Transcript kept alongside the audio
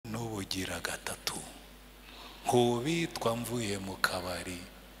ubugira gatatu nk'ubitwa mvuye mu kabari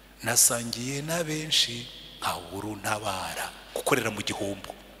nasangiye na benshi nkabura untabara gukorera mu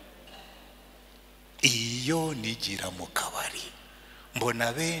gihombo. Iyo nigira mu kabari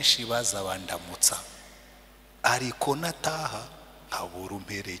mbona benshi baza bandamutsa ariko nataha nkabura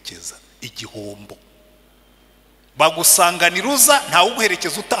umperekeza igihombo. Bagusanganira uza ntawe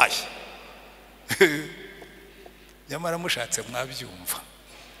uguherekeza utashye. Nyamara mushatse mwabyumva.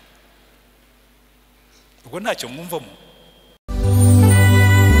 Ubwo ntacyo mwumvamo.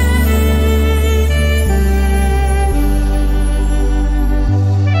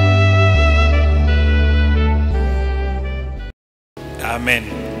 Amen.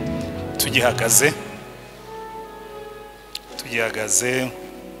 Tugihagaze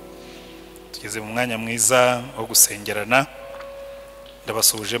tugeze mu mwanya mwiza wo gusengerana.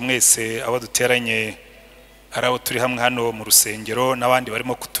 Ndabasuhuje mwese abo duteranye ari abo turi hamwe hano mu rusengero n'abandi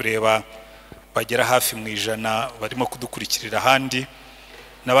barimo kutureba bagera hafi mu 100 barimo kudukurikirira ahandi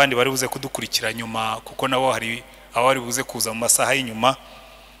n'abandi bari buze kudukurikira nyuma kuko nabo hari abari buze kuza mu masaha y'inyuma.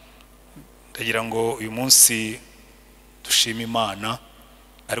 Ndagira ngo uyu munsi dushime Imana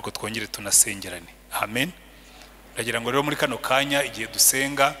ariko twongere tunasengerane. Amen. Ndagira ngo rero muri kano kanya igihe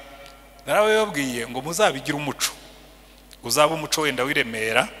dusenga narawe babwiye ngo muzabigira umuco, uzaba umuco wenda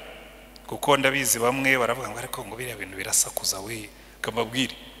wiremera kuko ndabizi bamwe baravuga ngo ariko ngo biriya bintu birasakuza we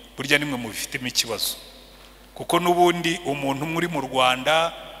kamabwire burya nimwe mu bifitemo ikibazo kuko nubundi umuntu muri mu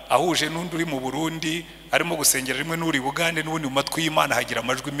Rwanda ahuje n'undi uri mu Burundi arimo gusengera rimwe n'uri Bugande n'ubundi mu matwi y'Imana hagira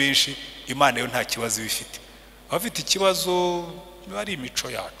amajwi menshi. Imana yo nta kibazo bifite. Abafite ikibazo bari imico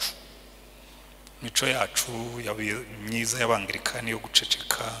yacu myiza y'abangirikani yo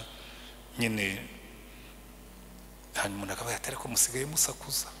guceceka nyine. Hanyuma nakaba yatare ko musigaye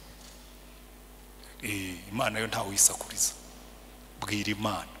musakuza. Imana yo ntawe uyisakuriza. Bwira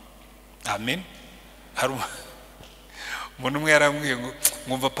Imana. Amen. Hari umuntu umwe yarambwiye ngo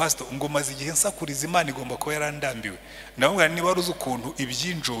mwumva pastor ngo maze igihe nsakuriza Imana igomba ko yarandambiwe. Navuga niba waruzi ukuntu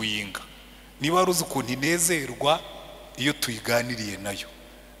ibyinjoyinga, niba waruzi ukuntu inezerwa iyo tuyiganiriye nayo,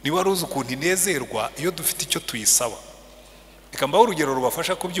 niba waruzi ukuntu inezerwa iyo dufite icyo tuyisaba. Reka mbaho urugero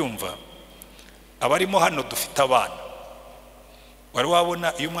rubafasha kubyumva. Abarimo hano dufite abana. Wari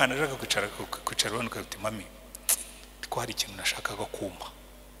wabona iyo umwana aje kwicara ubona uti mami ko hari ikintu nashakaga kumpa.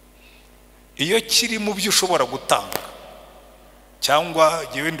 Iyo kiri mu byo ushobora gutanga cyangwa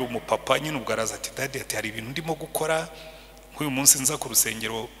yewe ndi umupapa nyine ubwaraza ati dadi ati hari ibintu ndimo gukora nk'uyu munsi nza ku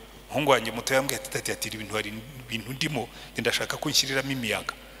rusengero muhungu wanjye muto yambwiye ati dadi ati ibintu ndimo ndashaka kunshiriramo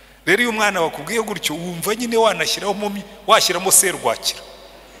imiyaga. Rero uyu mwana wakubwiye gutyo wumva nyine wanashyiraho washyiramo serwakira.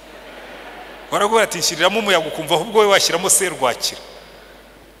 Waravuga ati nshiriramo umuyaga ukumva ahubwo we washyiramo serwakira.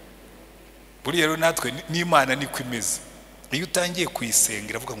 Buriya rero natwe n'Imana niko imeze. Iyo utangiye kuyisenga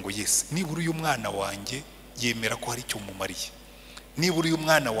iravuga ngo yes, nibura uyu mwana wanjye yemera ko hari icyo mumariye, nibura uyu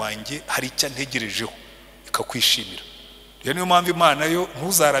mwana wanjye hari icyo ntegerejeho ikakwishimira. Iyo niyo mpamvu Imana yo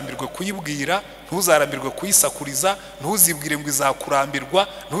ntuzarambirwe kuyibwira, ntuzarambirwe kuyisakuriza, ntuzibwire ngo izakurambirwa,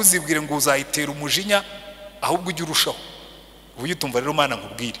 ntuzibwire ngo uzayitera umujinya, ahubwo ujye urushaho. Ubu utumva rero Imana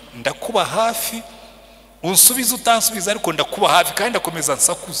nkubwire ndakuba hafi, unsubiza utansubiza ariko ndakuba hafi kandi ndakomeza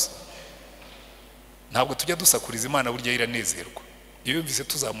nsakuza. Ntabwo tujya dusakuriza Imana burya iranezerwa. Iyo yumvise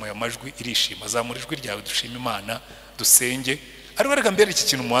tuzamuye amajwi irishima. Zamura ijwi ryawe dushime Imana dusenge. Ariko reka mbere iki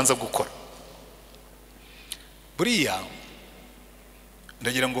kintu muanza gukora. Buriya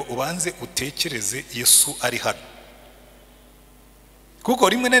ndagira ngo ubanze utekereze Yesu ari hano. Kuko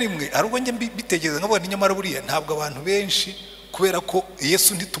rimwe na rimwe arubwo nge bitegereza nkabona nyamara buriya ntabwo abantu benshi kubera ko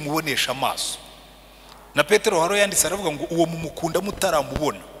Yesu ntitumubonesha amaso. Na Petero haro yanditse aravuga ngo uwo mumukunda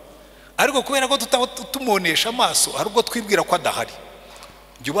mutaramubona. Ariko kubera ko tumubonesha amaso arubwo twibwira ko adahari.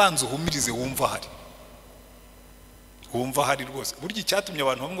 Jye ubanza uhumirize wumva hari. Wumva hari rwose. Burya icyatumye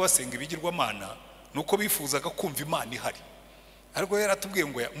abantu bamwe basenga ibigirwamana nuko bifuzaga kumva Imana ihari. Ariko yaratubwiye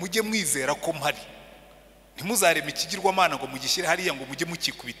ngo mujye mwizera ko mpari. Ntimuzareme ikigirwamana ngo mugishyire hariya ngo mujye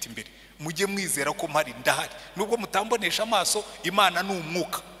mukikubita imbere. Mujye mwizera ko mpari ndahari. Nubwo mutambonesha amaso Imana ni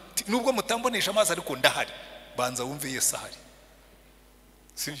umwuka. Nubwo mutambonesha amaso ariko ndahari. Banza wumve Yesu ahari.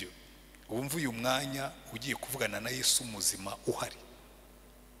 Sivyo? Wumva uyu mwanya ugiye kuvugana na Yesu muzima uhari.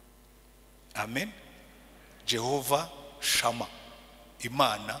 Amen. Jehova Shama,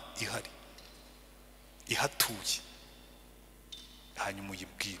 Imana ihari, ihatuye. Hanyuma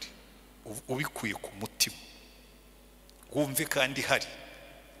uyibwire ubikuye ku mutima. Wumve kandi hari,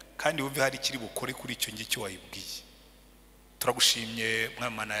 kandi wumve hari kiri bukore kuri icyo ngicyo wayibwiye. Turagushimye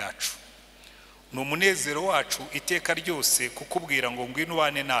Mwamana yacu. Numunezero wacu iteka ryose kukubwira ngo ngwino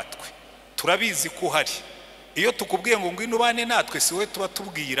ubane natwe. Turabizi ko hari iyo tukubwiye ngo ngwino ubane natwe si we tuba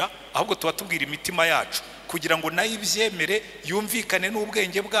tubwira, ahubwo tuba tubwira imitima yacu kugira ngo nayo ibyemere yumvikane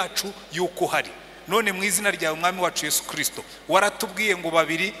n'ubwenge bwacu yuko uhari. None mu izina ryawe Mwami wacu Yesu Kristo, waratubwiye ngo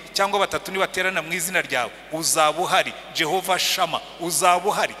 2 cyangwa 3 nibaterana mu izina ryawe uzaba uhari. Jehova Shama uzaba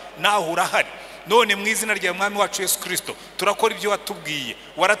uhari, naho urahari. None mu izina ryawe Mwami wacu Yesu Kristo turakora ibyo watubwiye.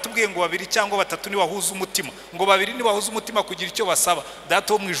 Waratubwiye ngo 2 cyangwa 3 nibahuza umutima, ngo 2 nibahuza umutima kugira icyo basaba,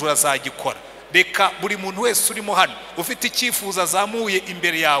 Data wo mu ijuru azagikora. Reka buri muntu wese urimo hano ufite icyifuzo azamuye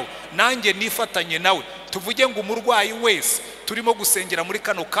imbere yawe, nanjye nifatanye nawe, tuvuge ngo umurwayi wese turimo gusengera muri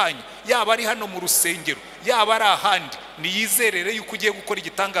kano kanya, yaba ari hano mu rusengero yaba ari ahandi, niyizerere yuko ugiye gukora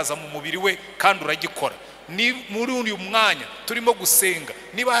igitangaza mu mubiri we kandi uragikora. Ni muri uyu mwanya turimo gusenga,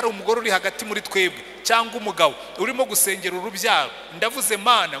 niba hari umugore uri hagati muri twebwe cyangwa umugabo urimo gusengera urubyaro, ndavuze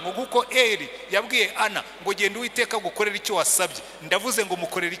Mana ngo kuko Eli yabwiye Ana ngo genda Uwiteka gukorera icyo wasabye, ndavuze ngo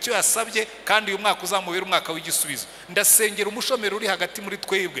mukorera icyo yasabye kandi uyu mwaka uzamubera umwaka w'igisubizo. Ndasengera umushomeri uri hagati muri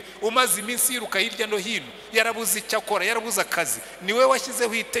twebwe umaze iminsi yiruka hirya no hino, yarabuze icyo akora, yarabuze akazi, niwe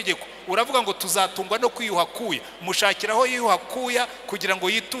washyizeho itegeko, uravuga ngo tuzatungwa no kwiyuhakuya, mushakiraho yiyuhakuya kugira ngo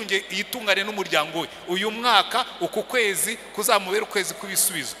yitungane n'umuryango we. Uyu mwaka uku kwezi kuzamubera ukwezi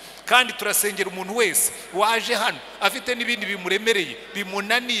kw'ibisubizo. Kandi turasengera umuntu wese waje hano afite n'ibindi bimuremereye,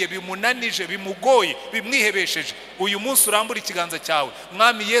 bimunaniye, bimunanije, bimugoye, bimwihebesheje, uyu munsi urambura ikiganza cyawe.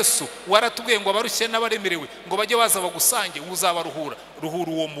 Mwami Yesu, waratubwiye ngo abarushye n'abaremerewe ngo bajye baza bagusange, uzabaruhura.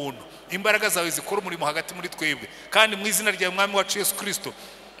 Ruhura uwo muntu, imbaraga zawe zikora umurimo hagati muri twebwe. Kandi mu izina ryawe Mwami wacu Yesu Kristo,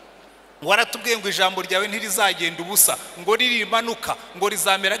 waratubwiye ngo ijambo ryawe ntirizagenda ubusa, ngo ririmanuka ngo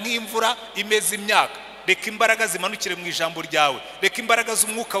rizamera nk'imvura imeze imyaka. Reka imbaraga zimanukire mu ijambo ryawe, reka imbaraga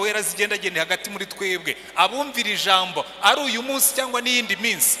z'umwuka wera zigendagende hagati muri twebwe. Abumvira ijambo ari uyu munsi cyangwa n'iyindi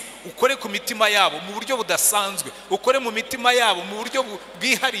minsi, ukore ku mitima yabo mu buryo budasanzwe, ukore mu mitima yabo mu buryo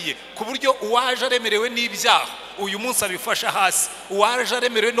bwihariye, ku buryo uwaje aremerewe n'ibyaha uyu munsi abifasha hasi, uwaje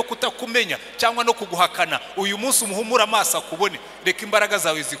aremerewe no kutakumenya cyangwa no kuguhakana uyu munsi umuhumura amaso akubone. Reka imbaraga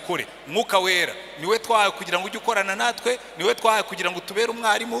zawe zikore. Mwuka wera, niwe twahaye kugira ngo ujye ukorana natwe, niwe twahaye kugira ngo tubere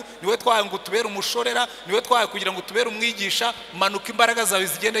umwarimu, niwe twahaye ngo tubere umushorera, niwe twahaye kugira ngo tubere umwigisha. Manuka imbaraga zawe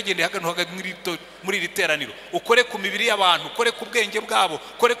zigendagende hagati muri iri teraniro, ukore ku mibiri y'abantu, ukore ku bwenge bwabo,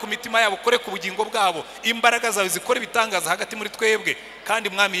 ukore ku mitima yabo, ukore ku bugingo bwabo. Imbaraga zawe zikore ibitangaza hagati muri twebwe. Kandi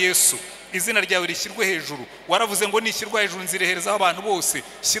Mwami Yesu, izina ryawe rishyirwe hejuru. Waravuze ngo nishyirwa hejuru nzireherezaho abantu bose.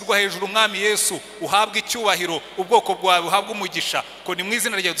 Shyirwa hejuru Mwami Yesu, uhabwe icyubahiro, ubwoko bwawe uhabwe umugisha. Ko ni mu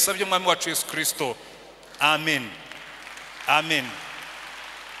izina ryawe dusabye Mwami wacu Yesu Kristo, amen. Amen.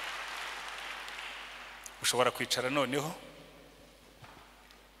 Ushobora kwicara noneho.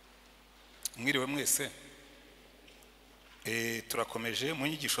 Mwiriwe mwese. Turakomeje mu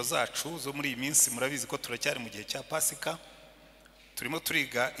nyigisho zacu zo muri iyi minsi. Murabizi ko turacyari mu gihe cya Pasika, turimo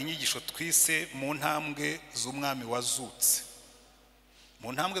turiga inyigisho twise mu ntambwe z'umwami wazutse.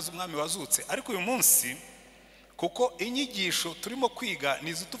 Mu ntambwe z'umwami wazutse. Ariko uyu munsi kuko inyigisho turimo kwiga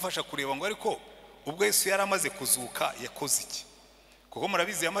nizitufasha kureba ngo ariko ubwo Yesu yari amaze kuzuka yakoze iki. Kuko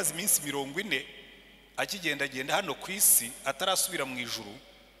murabizi yamaze iminsi 40 akigendagenda hano ku isi atarasubira mu ijuru,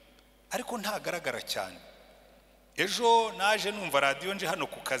 ariko ntagaragara cyane. Ejo naje numva radio nje hano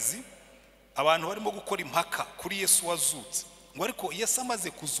ku kazi, abantu barimo gukora impaka kuri Yesu wazutse, ngo ariko Yesu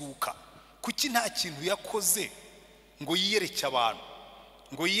amaze kuzuka kuki nta kintu yakoze ngo yiyereke abantu,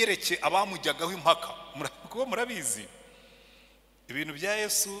 ngo yiyereke abamujyagaho impaka. Kuko murabizi ibintu bya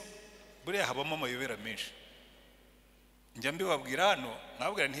Yesu buriya habamo amayobera menshi. Njya mbibabwira hano,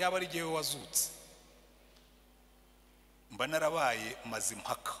 nababwira ntiyaba ari jyewe wazutse, mba narabaye maze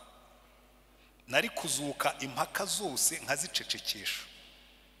impaka, nari kuzuka impaka zose nkazicecekesha,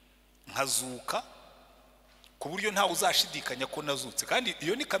 nkazuka ku buryo ntawe uzashidikanya ko nazutse. Kandi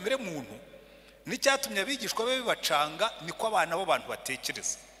iyo ni kamere muntu, n'icyatumye abigishwa be bibacanga niko abana b'abantu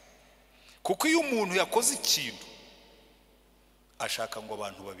batekereza. Kuko iyo umuntu yakoze ikintu ashaka ngo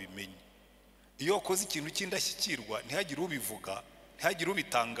abantu babimenye. Iyo wakoze ikintu cy'indashyikirwa ntihagire ubivuga, ntihagire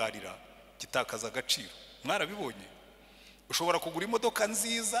ubitangarira, gitakaza agaciro. Mwarabibonye? Ushobora kugura imodoka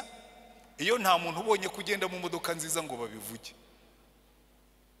nziza, iyo nta muntu ubonye kugenda mu modoka nziza ngo babivuge,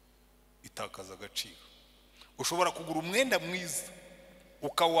 itakaza agaciro. Ushobora kugura umwenda mwiza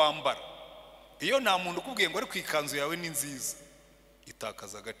ukawambara, iyo nta muntu ukubwiye ngo ari ku ikanzu yawe ni nziza,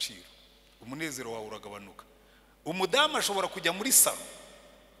 itakaza agaciro, umunezero wawe uragabanuka. Umudamu ashobora kujya muri salo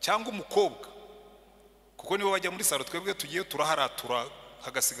cyangwa umukobwa, kuko nibo bajya muri salo, twebwe tugiye turaharatura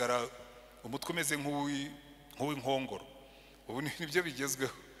hagasigara umutwe umeze nk'uw'inkongoro. Ubu nibyo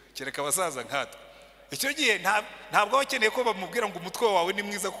bigezweho, kereka abasaza nkatwe. Icyo gihe ntabwo bakeneye ko bamubwira ngo umutwe wawe ni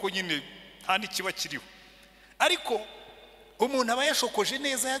mwiza, kuko nyine nta n'ikiba kiriho. Ariko umuntu aba yashokoje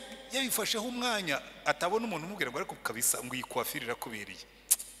neza yabifasheho umwanya atabona umuntu umubwira ngo ariko kabisa ngo iyi coiffure irakubereye,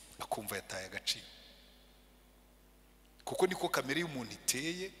 akumva yataye agaciro. Kuko niko kamere y'umuntu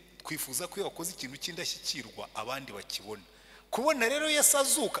iteye, twifuza ko yakoze ikintu cy'indashyikirwa abandi bakibona. Kubona rero Yesu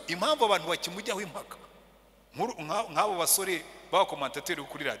azuka, impamvu abantu bakimujyaho impaka, nk'abo basore b'abakomantateri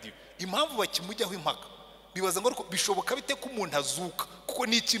kuri radio, impamvu bakimujyaho impaka bibaza ngo ariko bishoboka bite ko umuntu azuka, kuko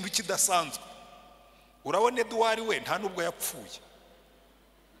ni ikintu kidasanzwe. Urabona Edouard we nta nubwo yapfuye,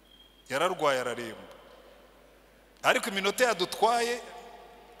 yararwaye araremba, ariko iminota yadutwaye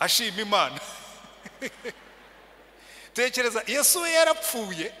ashima Imana. Tekereza Yesu we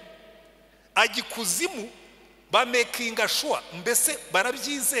yarapfuye ajya ikuzimu, bamekinga shwa, mbese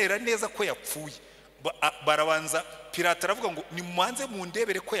barabyizera neza ko yapfuye. Barabanza Pilato aravuga ngo nimumanze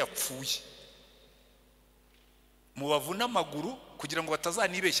mundebere ko yapfuye, mubavuna amaguru kugira ngo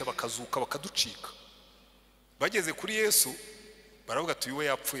batazanibeshya bakazuka bakaducika. Bageze kuri Yesu baravuga ati we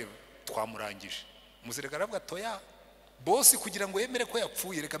yapfuye twamurangije. Umuzerega aravuga toya bosi, kugira ngo yemere ko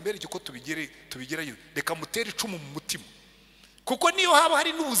yapfuye reka mbere uko tubigerageza, reka mutere icumu mu mutima, kuko niyo haba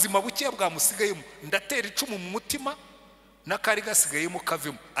hari n'ubuzima buke bwamusigayemo, ndatera icumu mu mutima n'akari gasigayemo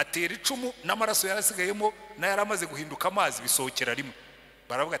kavemo, atera icumu n'amaraso yarasigayemo na yaramaze guhinduka amazi bisohokera rimwe.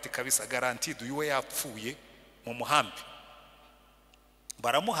 Baravuga ati kabisa guaranteed uyu we yapfuye mu muhambi.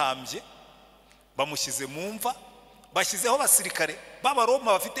 Baramuhambye, bamushyize mu mva, bashyizeho abasirikare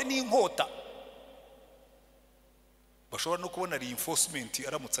b'Abaroma bafite n'inkota, bashobora no kubona reinforcement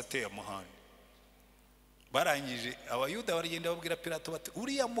aramutse ateye amahane. Barangije abayuda baragenda babwira Pilato bati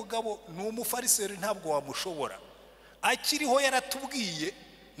uriya mugabo ni umufariseri ntabwo wamushobora, akiriho yaratubwiye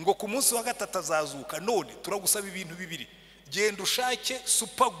ngo ku munsi wa gatatu azazuka, none turagusaba ibintu bibiri, genda ushake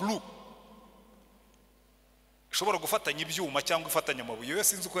super glue ishobora gufatanya ibyuma cyangwa ifatanya amabuye. Yo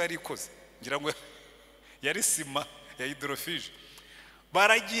sinzi uko yari ikoze, ngira ngo yari sima ya hydrofuge.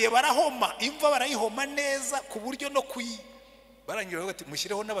 Baragiye barahoma imva, barayihoma neza ku buryo no barangira bati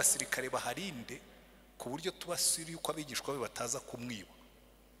mushyireho n'abasirikare baharinde ku buryo tubasiri uko abigishwa be bataza kumwiba.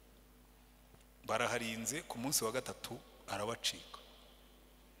 Baraharinze, ku munsi wa gatatu arabacika.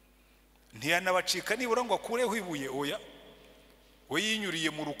 Ntiyanabacika nibura ngo akureho ibuye, oya, we yinyuriye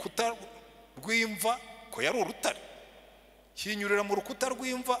mu rukuta rw'imva, ko yari urutare, yinyurira mu rukuta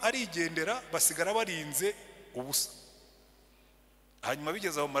rw'imva arigendera, basigara barinze ubusa. Hanyuma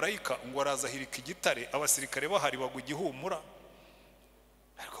bigeze aho marayika ngo arazahirika igitare, abasirikare bahari bagwa igihumura,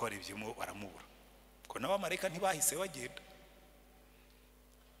 ariko barebyemo baramubura. Ko n'abamarayika ntibahise bagenda,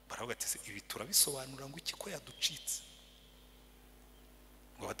 baravuga ati ibi turabisobanura ngo iki ko yaducitse.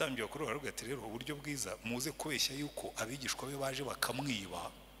 Ngo abatambyi bakuru baravuga ati rero uburyo bwiza muze kubeshya yuko abigishwa be baje bakamwiba,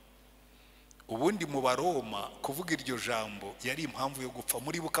 ubundi mu Baroma kuvuga iryo jambo yari impamvu yo gupfa.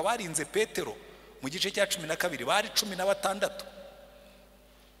 Muribuka barinze Petero mu gice cya 12 bari 16,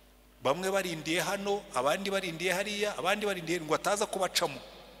 bamwe barindiye hano, abandi barindiye hariya, abandi barindiye ngo ataza kubacamo.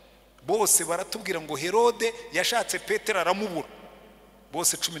 Bose baratubwira ngo Herode yashatse Petero aramubura,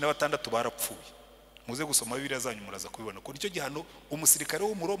 bose 16 barapfuye. Muze gusoma Bibiliya zanyu muraza kubibona ko nicyo gihano umusirikare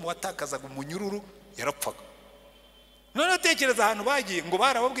wo mu Roma watakazaga umunyururu yarapfaga. None tekereza ahantu bagiye ngo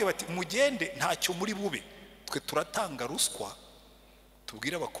barababwiye bati mugende ntacyo muri bube, twe turatanga ruswa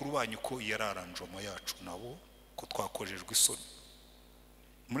tubwire abakuru banyu ko yararanjoma yacu nabo ko twakojejwe isoni.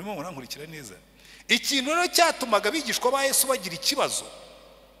 Murimo murankurikira neza. Ikintu rero cyatumaga bigishwa ba Yesu bagira ikibazo,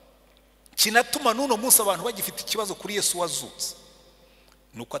 kinatuma nuno munsi abantu bagifite ikibazo kuri Yesu wazutse,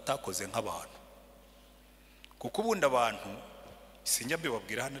 nuko atakoze nk'abantu. Kuko ubundi abantu sinjya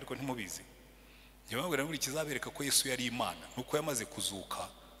mbibabwira hano ariko ntimubizi, ntibabwira ngo ikizabereka ko Yesu yari Imana nuko yamaze kuzuka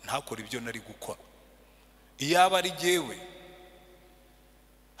ntakora ibyo nari gukora. Iyaba ari jewe,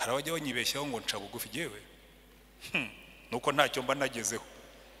 harabajya banyibeshyaho ngo nca bugufi jewe, nuko ntacyo mba nagezeho.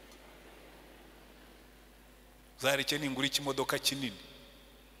 Zareke ningura ikimodoka kinini,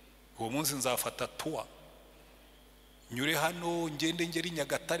 uwo munsi nzafata tuwa nyure hano ngende ngeri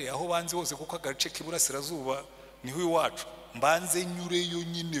Nyagatare aho banzi hose, kuko agace k'iburasirazuba niho iwacu, mbanze nyureyo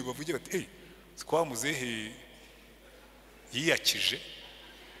nyine bavuge bati sikwa muzehe yiyakije.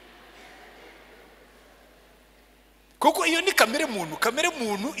 Kuko iyo ni kamere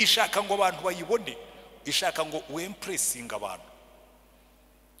muntu ishaka ngo abantu bayibone, ishaka ngo wempressinga abantu,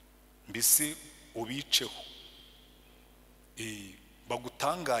 mbese ubiceho,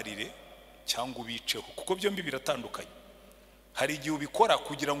 bagutangarire cyangwa ubiceho, kuko byombi biratandukanye. Hari igihe ubikora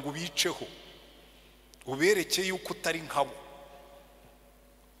kugira ngo ubiceho, ubereke yuko utari nkabo,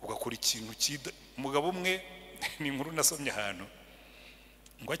 ugakora ikintu kida. Umugabo umwe ni inkuru nasomye ahantu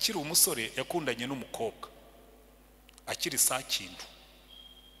ngo akiri umusore yakundanye n'umukobwa akiri saa kintu,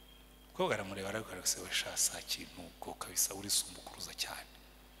 umukobwa aramureba aragaragase we shasa kintu ko kabisa uri sumbukuruza cyane.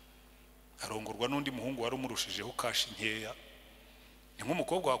 Arongorwa n'undi muhungu wari umurushijeho kashi nkeya, ni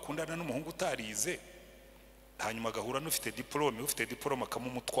nk'umukobwa wakundana n'umuhungu utarize, hanyuma agahura n'ufite diplome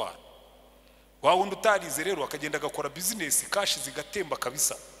akamumutwara. Wa wundi utarize rero akagenda agakora business kashi zigatemba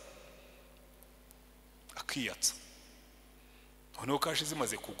kabisa, akiyatsa. Noneho kashi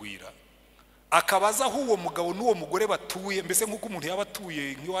zimaze kugwira, akabaza aho uwo mugabo n'uwo mugore batuye, mbese nk'uko umuntu yaba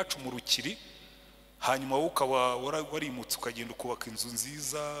atuye nk'iwacu mu Rukiri, hanyuma wowe ukaba warimutse ukagenda ukubaka inzu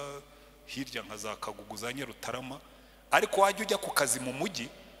nziza hirya nka za Kagugu za Nyarutarama, ariko wajya ujya ku kazi mu mujyi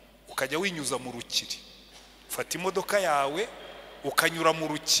ukajya winyuza mu Rukiri. Ufata imodoka yawe ukanyura mu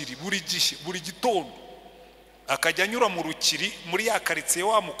Rukiri buri gitondo, akajya anyura mu Rukiri muri ya karitsiye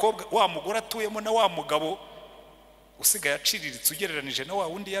wa mukobwa wa mugore atuyemo na wa mugabo usigaye aciriritse ugereranije na wa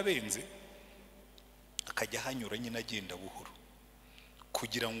wundi yabenze, akajya hanyura nyine agenda buhoro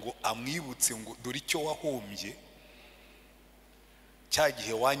kugira ngo amwibutse ngo dore icyo wahombye cya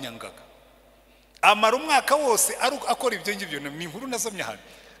gihe wanyangaga. Amara umwaka wose akora ibyo ngibyo, ni inkuru nasomye hano.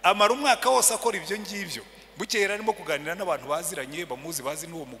 Amara umwaka wose akora ibyo ngibyo, bukeye arimo kuganira n'abantu baziranye bamuzi bazi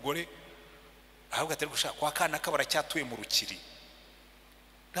n'uwo mugore, ahubwo atari gushaka kwa kana kabara cyatuye mu Rukiri.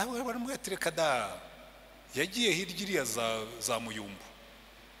 Nawe baramwetereka da yagiye hirya iriya za Muyumbu.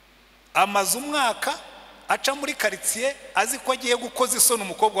 Amaze umwaka aca muri karitsiye azi ko agiye gukoza isoni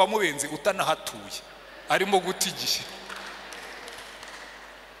umukobwa wamubenze utanahatuye, arimo guta igihe.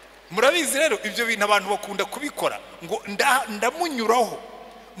 Murabizi rero ibyo bintu abantu bakunda kubikora ngo ndamunyuraho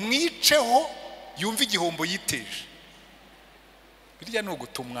mwiceho yumva igihombo yiteje. Birya no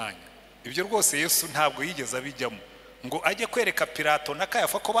guta umwanya. Ibyo rwose Yesu ntabwo yigeze abijyamo ngo ajye kwereka Pilato na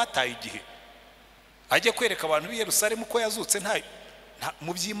Kayafa ko bataye igihe, ajye kwereka abantu b'i Yerusalemu ko yazutse.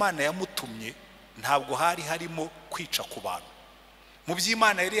 Mu by'Imana yamutumye ntabwo hari harimo kwica ku bantu. Mu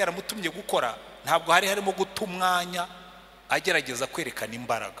by'Imana yari yaramutumye gukora ntabwo hari harimo guta umwanya agerageza kwerekana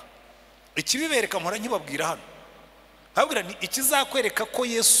imbaraga. Ikibibereka mpora nkibabwira hano, habwira ni ikizakwereka ko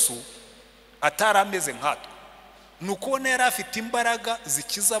Yesu atari ameze nkatwe, nukubona yari afite imbaraga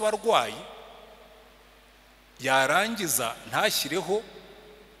zikiza abarwayi, yarangiza ntashyireho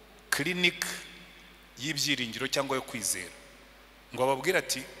clinic y'ibyiringiro cyangwa yo kwizera ngo ababwira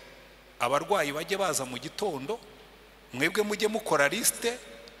ati abarwayi bajye baza mu gitondo, mwebwe mujye mukora liste,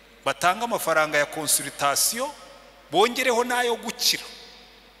 batanga amafaranga ya consultation, bongereho nayo gukira,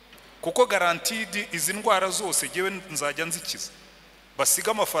 kuko guaranteed izi ndwara zose jewe nzajya nzikiza.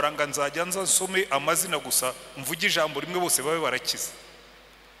 Basiga amafaranga nzajya nsome amazina gusa, mvuge ijambo rimwe bose babe barakiza.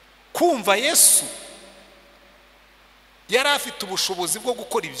 Kumva Yesu yari afite ubushobozi bwo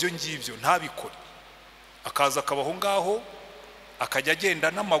gukora ibyo ngibyo ntabikore, akaza akabaho ngaho akajya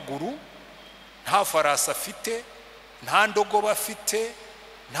agenda n'amaguru, nta farasi afite, nta ndogoba afite,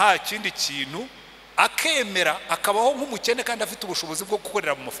 nta kindi kintu, akemera akabaho nk'umukene kandi afite ubushobozi bwo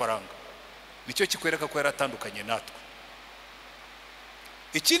gukorera mu mafaranga. Nicyo kikwereka ko yaratandukanye natwe.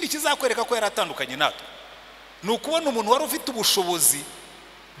 Ikindi kizakwereka ko yaratandukanye natwe ni ukubona umuntu wari ufite ubushobozi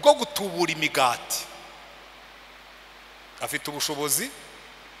bwo gutubura imigati, afite ubushobozi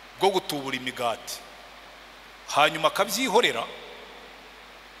bwo gutubura imigati, hanyuma akabyihorera,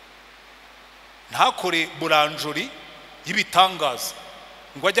 ntakore buranjori y'ibitangaza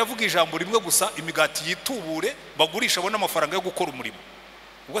ngo ajye avuga ijambo rimwe gusa imigati yitubure bagurisha abona amafaranga yo gukora umurimo.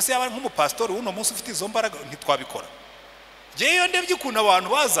 Ubwo se yaba nk'umupastori w'uno munsi ufite izo mbaraga ntitwabikora. Jeyo ndebye ukuntu abantu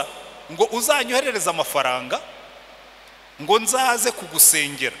baza ngo uzanyoherereza amafaranga ngo nzaze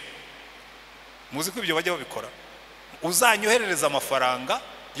kugusengera. Muzi ko ibyo bajya babikora, uzanyoherereza amafaranga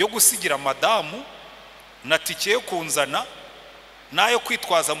yo gusigira madamu na tike yo kunzana nayo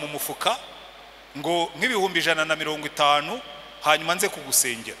kwitwaza mu mufuka ngo nk'ibihumbi 150 hanyuma nze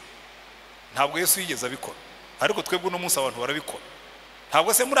kugusengera. Ntabwo Yesu yigeze abikora, ariko twebwe uno munsi abantu barabikora.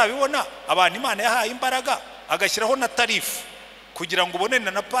 Ntabwo se murabibona abantu Imana yahaye imbaraga agashyiraho na tarifu kugira ngo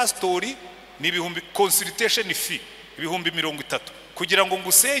ubonene na pastori ni ibihumbi consultation fee ibihumbi 30 kugira ngo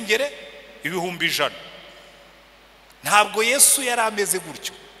ngusengere ibihumbi 100. Ntabwo Yesu yari ameze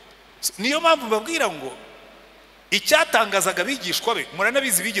gutyo. Niyo mpamvu babwira ngo icyatangazaga bigishwa be,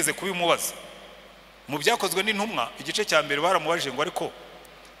 muranabizi bigeze kubimubaza mu byakozwe n'intumwa igice cya mbere. Baramubaje ngo ariko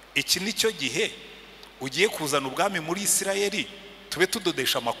iki nicyo gihe ugiye kuzana ubwami muri Isirayeli, tube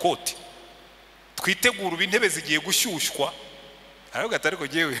tudodesha amakoti, twitegura intebe zigiye gushyushywa. Aravuga ati ariko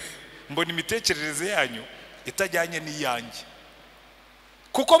jewe mbona imitekerereze yanyu itajyanye n'iyanjye,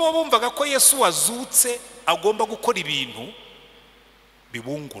 kuko bo bumvaga ko Yesu wazutse agomba gukora ibintu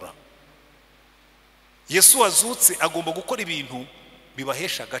bibungura. Yesu wazutse agomba gukora ibintu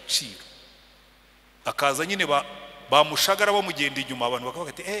bibahesha agaciro. Akaza nyine bamushagara bamugenda inyuma, abantu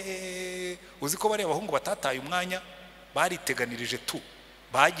bakavuga ati uzi ko bari abahungu batataye umwanya, bariteganirije tu,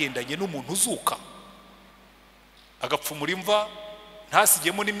 bagendanye n'umuntu uzuka agapfumura imva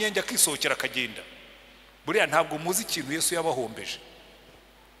ntasigemo n'imyenge akisohokera akagenda. Buriya ntabwo muzi ikintu Yesu yabahombeje,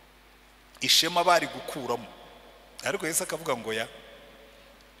 ishema bari gukuramo. Ariko Yesu akavuga ngo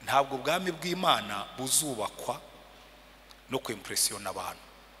ntabwo ubwami bw'Imana buzubakwa no kwimpressiona abantu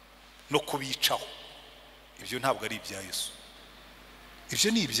no kubicaho. Ibyo ntabwo ari ibya Yesu,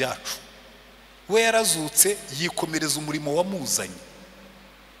 ibyo ni ibyacu. We yarazutse yikomereza umurimo wamuzanye.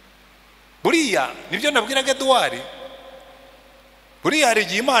 Buriya nibyo nabwiraga Edouard, buriya hari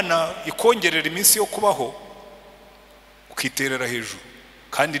igihe Imana ikongerera iminsi yo kubaho ukiterera hejuru,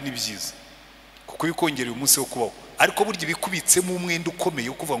 kandi ni byiza kuko ikongerera umunsi wo kubaho. Ariko burya bikubitsemo umwenda ukomeye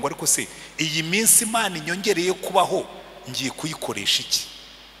wo kuvuga ngo ariko se iyi minsi Imana inyongereye kubaho ngiye kuyikoresha iki?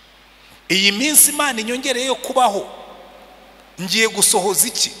 Iyi minsi Imana inyongereye yo kubaho ngiye gusohoza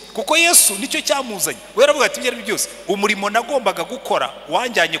iki? Kuko Yesu nicyo cyamuzanye. We yaravuga ati ibyo byose umurimo nagombaga gukora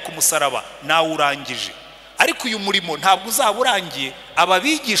wanjyanye ku musaraba nawe urangije, ariko uyu murimo ntabwo uzaba urangiye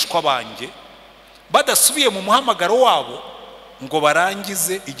ababigishwa banjye badasubiye mu muhamagaro wabo ngo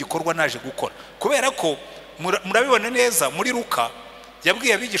barangize igikorwa naje gukora. Kubera ko murabibona neza muri Luka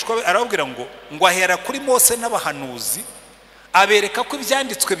yabwiye abigishwa be, arababwira ngo ahera kuri Mose n'abahanuzi, abereka ko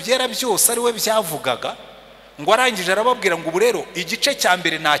ibyanditswe byera byose ari we byavugaga, ngo arangije arababwira ngo ubu rero igice cya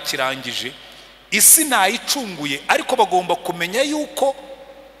mbere nakirangije, isi nayicunguye, ariko bagomba kumenya yuko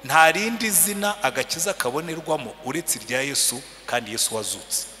nta rindi zina agakiza kabonerwamo uretse irya Yesu, kandi Yesu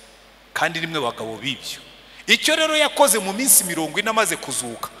wazutse, kandi rimwe bagabo b'ibyo. Icyo rero yakoze mu minsi 40 amaze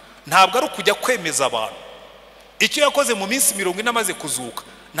kuzuka ntabwo ari ukujya kwemeza abantu. Icyo yakoze mu minsi 40 amaze kuzuka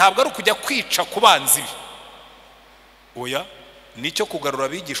ntabwo ari ukujya kwica ku banzi be. Oya, nicyo kugarura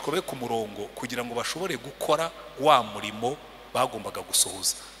abigishwa be ku murongo kugira ngo bashobore gukora wa murimo bagombaga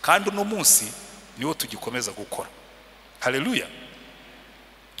gusohoza, kandi uno munsi niwo tugikomeza gukora. Haleluya.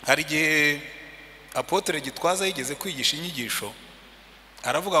 Hari igihe Apotre Gitwaza yigeze kwigisha inyigisho,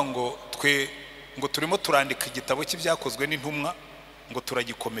 aravuga ngo turimo turandika igitabo cy'ibyakozwe n'intumwa, ngo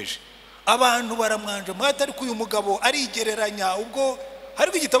turagikomeje. Abantu baramwanja, mwata ariko uyu mugabo arigereranya, ubwo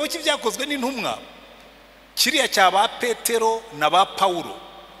hariko igitabo cy'ibyakozwe n'intumwa kiriya cya ba Petero na ba Paulo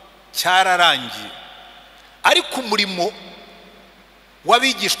cyararangiye, ariko umurimo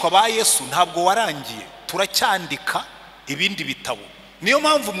w'abigishwa ba Yesu ntabwo warangiye, turacyandika ibindi bitabo. Niyo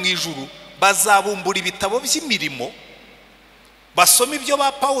mpamvu mu ijuru bazabumbura ibitabo by'imirimo, basoma ibyo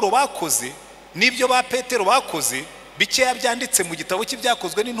ba Paulo bakoze n'ibyo ba Petero bakoze, bikeya byanditse mu gitabo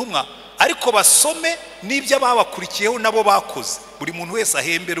cy'ibyakozwe n'intumwa, ariko basome n'ibyo babakurikiyeho nabo bakoze, buri muntu wese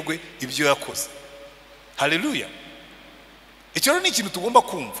ahemberwe ibyo yakoze. Haleluya. Icyo ni ikintu tugomba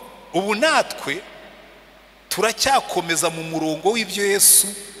kumva. Ubu natwe turacyakomeza mu murongo w'ibyo Yesu,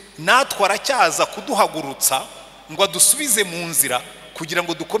 natwe aracyaza kuduhagurutsa ngo adusubize mu nzira kugira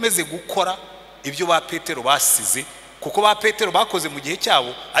ngo dukomeze gukora ibyo ba Petero basize, kuko ba Petero bakoze mu gihe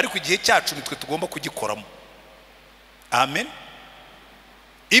cyabo, ariko igihe cyacu nitwe tugomba kugikoramo. Amen.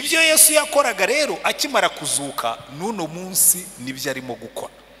 Ibyo Yesu yakoraga rero akimara kuzuka n'uno munsi nibyo arimo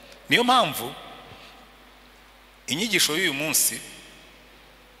gukora. Niyo mpamvu inyigisho y'uyu munsi,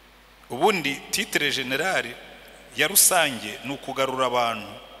 ubundi titre generale ya rusange ni ukugarura abantu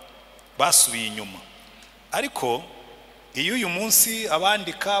basubiye inyuma, ariko iyo uyu munsi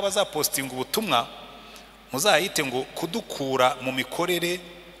abandika bazapostinga ubutumwa muzahite ngo kudukura mu mikorere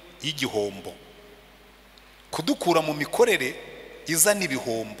y'igihombo, kudukura mu mikorere iza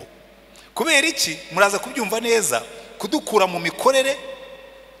n'ibihombo. Kubera iki? Muraza kubyumva neza. Kudukura mu mikorere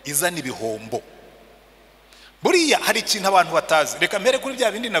iza n'ibihombo. Buriya hari ikintu abantu batazi. Reka mpere kuri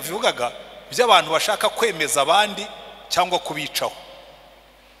bya bindi navugaga by'abantu bashaka kwemeza abandi cyangwa kubicaho.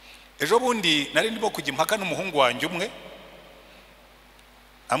 Ejo bundi nari ndimo kujya impaka n'umuhungu wanjye umwe,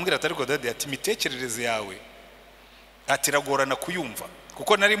 ambwira ati ariko dade, ati imitekerereze yawe atiragorana kuyumva,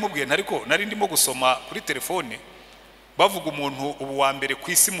 kuko nari mubwiye nari ndimo gusoma kuri telefone bavuga umuntu ubu wa mbere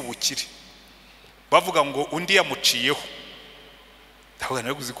ku isi mu bukire, bavuga ngo undi yamuciyeho. Ndavuga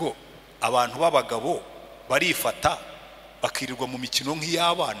naguze ko abantu b'abagabo barifata bakirirwa mu mikino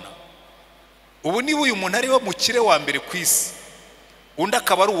nk'iy'abana. Ubu niba uyu muntu ari we mukire wa mbere ku isi, undi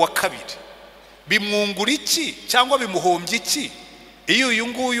akaba ari uwa kabiri, bimwungura iki cyangwa bimuhombye iki iyo uyu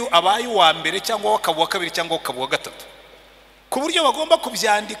nguyu abaye uwa mbere cyangwa akaba uwa kabiri cyangwa akaba uwa gatatu? Ku buryo bagomba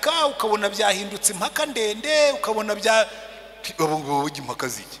kubyandika ukabona byahindutse impaka ndende, ukabona impaka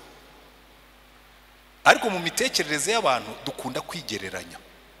ziki. Ariko mu mitekerereze y'abantu dukunda kwigereranya,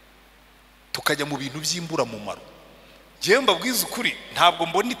 tukajya mu bintu by'imbura mumaro. Ngiye mbabwiza ukuri, ntabwo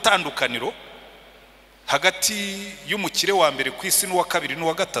mbona itandukaniro hagati y'umukire wa mbere ku isi n'uwa kabiri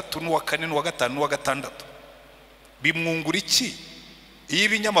n'uwa gatatu n'uwa kane n'uwa gatanu n'uwa gatandatu bimwungura iki iyo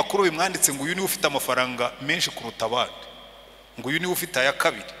ibinyamakuru bimwanditse ngo uyu niwe ufite amafaranga menshi kuruta abandi, ngo uyu niwe ufite aya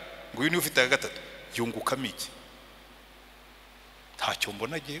kabiri, ngo uyu niwe ufite aya gatatu, yungukamo iki? Ntacyo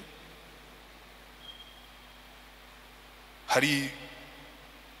mbona agiye. Hari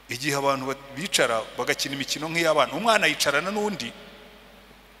igihe abantu bicara bagakina imikino nk'iy'abana, umwana yicarana n'undi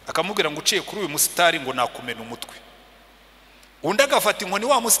akamubwira ngo uciye kuri uyu musitari ngo nakumena umutwe, undi agafata inkoni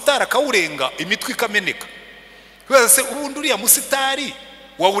wa musitari akawurenga imitwe ikameneka. Wese ubundi uriya musitari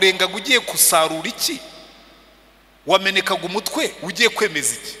wawurengaga ugiye kusarura iki? Wamenekaga umutwe ugiye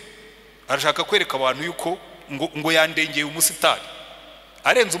kwemeza iki? Arashaka kwereka abantu yuko ngo yandengeye umusitari,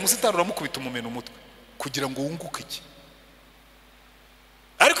 arenze umusitari uramukubita umumena umutwe kugira ngo wunguke iki?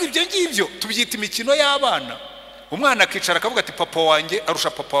 Ariko ibyo ngibyo tubyita imikino y'abana. Umwana akicara akavuga ati papa wanjye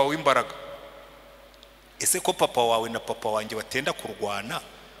arusha papa wawe imbaraga. Ese ko papa wawe na papa wanjye batenda kurwana,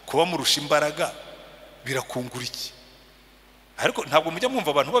 kuba murusha imbaraga birakungura iki? Ariko ntabwo mujya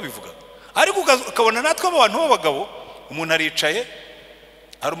mwumva abantu babivuga. Ariko ukabona natwe abantu b'abagabo, umuntu aricaye,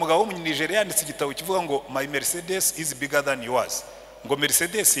 hari umugabo wo mu Nigeria yanditse igitabo kivuga ngo my Mercedes is bigger than yours, ngo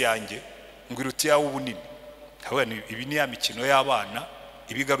Mercedes yanjye ngo iruti yawe ubunini. Ibi ni ya mikino y'abana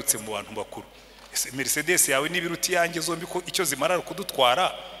ibigarutse mu bantu bakuru. Mercedes yawe n'ibiruti yanjye zombi ko icyo zimarara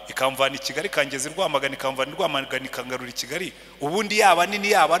kudutwara ikamvana i Kigali kangeze Rwamagana, ikamvana Rwamagana ikangarura i Kigali, ubundi yaba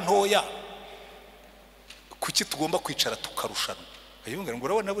nini yaba ntoya, kuki tugomba kwicara tukarushana? Ayibunga ngo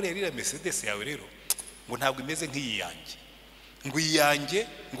urabona buriya rira Mercedes yawe rero ngo ntabwo imeze nk'iyi yanjye, ngo iyanjye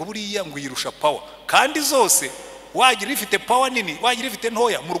ngo buriya ngo yirusha power, kandi zose wagira ifite power nini wagira ifite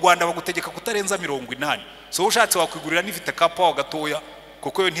ntoya, mu Rwanda bagutegeka kutarenza 80. So ushatse wakwigurira n'ifite ka power gatoya,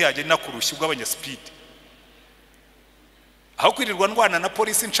 kuko yo ntiyajye nakurushya ubw'abanya speed. Aho kwirirwa ndwana na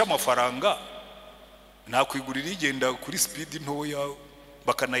polisi nca amafaranga, nakwigurira igenda kuri speed ntoya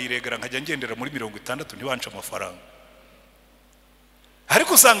bakanayiregera nkajya ngendera muri 60 ntibanca amafaranga.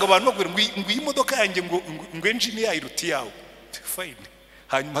 Ariko usanga abantu bagwira ngo iyi modoka yanjye ngo engine yayiruti yawe fine,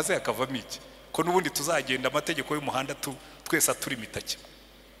 hanyuma ze yakavamo iki? Ko nubundi tuzagenda amategeko y'umuhanda twese aturi mitake.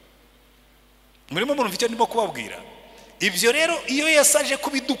 Murimo murumva icyo ndimo kubabwira? Ibyo rero iyo yasaje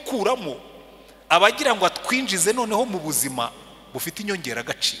kubidukuramo abagira ngo atwinjize noneho mu buzima bufite inyongera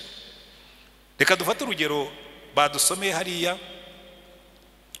agaciro. Reka dufate urugero badusomeye hariya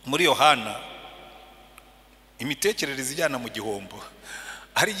muri Yohana, imitekerereze ijyana mu gihombo.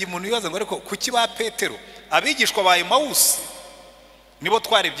 Hari igihe umuntu yibaza ngo ariko kuki ba Petero abigishwa ba Emawusi nibo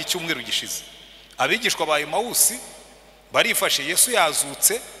twarebye icyumweru gishize, abigishwa ba Emawusi barifashe Yesu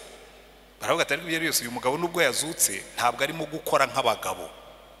yazutse, baravuga ati ariko ibyo byose uyu mugabo nubwo yazutse ntabwo arimo gukora nk'abagabo,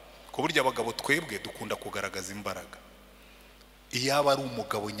 ko burya abagabo twebwe dukunda kugaragaza imbaraga. Iyo aba ari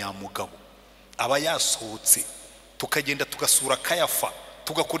umugabo nyamugabo aba yasohotse, tukagenda tugasura Kayafa,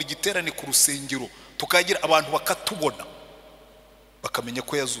 tugakora igiterane ku rusengero, tukagira abantu bakatubona bakamenya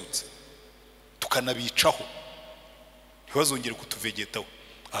ko yazutse, tukanabicaho ntibazongere kutuvegetaho.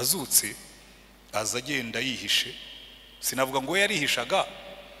 Azutse aza agenda yihishe, sinavuga ngo yarihishaga,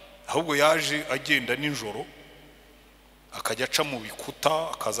 ahubwo yaje agenda nijoro akajya aca mu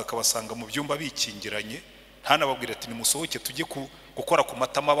bikuta, akaza akabasanga mu byumba bikingiranye, ntanababwira ati nimusohoke tujye gukora ku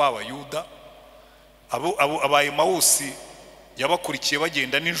matama b'Abayuda. Aba Emawusi yabakurikiye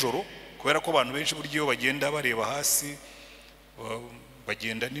bagenda nijoro, kubera ko abantu benshi buryo iyo bagenda bareba hasi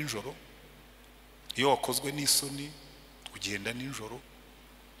bagenda nijoro, iyo wakozwe n'isoni ugenda nijoro.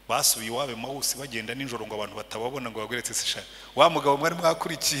 Basubiye iwabo Emawusi bagenda nijoro ngo abantu batababona ngo bagweretse sisha wa mugabo mwari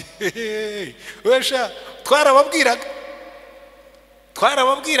mwakurikiye. Wesha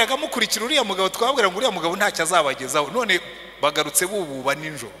twarababwiraga mukurikira uriya mugabo, twababwira ngo uriya mugabo ntacyo azabagezaho, none bagarutse bububa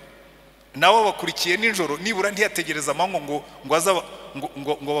nijoro, nabo bakurikiye nijoro, nibura ntiyategereza amango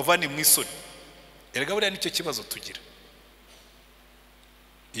ngo bavane mu isoni. Erega buriya nicyo kibazo tugira.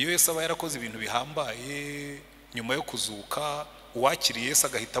 Iyo Yesu aba yarakoze ibintu bihambaye, nyuma yo kuzuka uwakiriye Yesu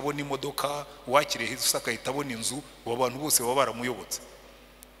agahita abona imodoka, uwakiriye Yesu agahita abona inzu, abo bantu bose baba baramuyobotse.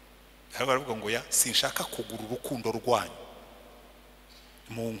 Baravuga ngo ya sinshaka kugura urukundo rwanyu,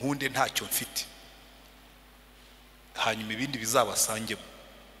 mu nkunde ntacyo mfite, hanyuma ibindi bizabasangemo.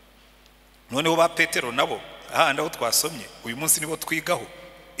 Noneho ba Petero nabo ahandi aho twasomye uyu munsi nibo twigaho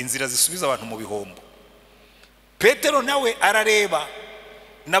inzira zisubiza abantu mu bihombo. Petero nawe arareba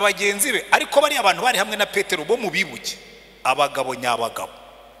na bagenzi be, ariko bari abantu bari hamwe na Petero bo mu bibuke, abagabo nyabagabo,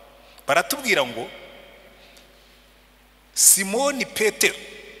 baratubwira ngo Simoni Petero,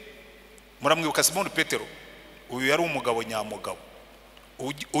 muramwibuka Simoni Petero, uyu yari umugabo nyamugabo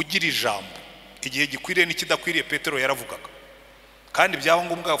ugira ijambo, igihe gikwiriye n'ikidakwiriye Petero yaravugaga, kandi byaba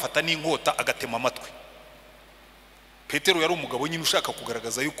ngombwa agafata n'inkota agatema amatwi. Petero yari umugabo nyine ushaka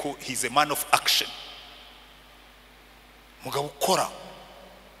kugaragaza yuko he is a man of action, mugabo ukora.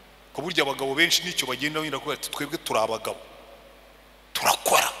 Ko burya abagabo benshi nicyo bagenda wenda ko ati twebwe turi abagabo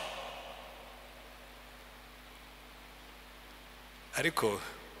turakora. Ariko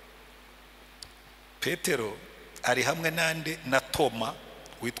Petero ari hamwe nande na Toma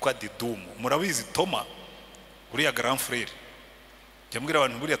witwa Didumu. Murabizi Toma uriya grand frère, jamwira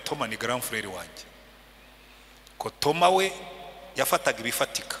abantu buriya Toma ni grand frère wanjye. Ko Toma we yafataga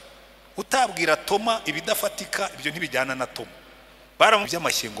ibifatika, utabwira Toma ibidafatika ibyo ntibijyana na Toma. Baramubye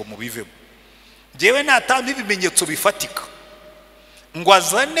by'amashyengo mu bivemo. Jewe natamba ibimenyetso bifatika ngo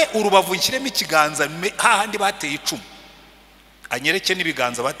azane urubavu nshyiremo ikiganza hahandi bateye icumu, anyereke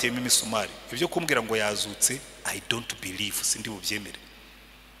n'ibiganza bateyemo imisumari. Ibyo kumbwira ngo yazutse I don't believe, sindi bubyemere.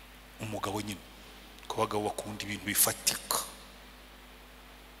 Umugabo nyine ko bagabo bakunda ibintu bifatika,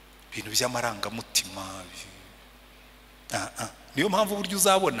 ibintu by'amarangamutima. Niyo mpamvu buryo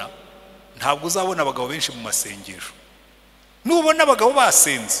uzabona ntabwo uzabona abagabo benshi mu masengesho. Nubona abagabo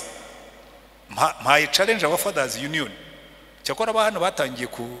basenze mpaye challenge aba Fathers Union, cyakora abana batangiye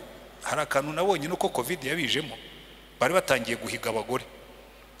hari akantu nabonye nuko covid yabijemo, bari batangiye guhiga abagore.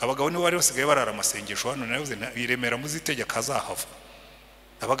 Abagabo nibo bari basigaye barara amasengesho hano, nayoze biremera muzitege kazahava.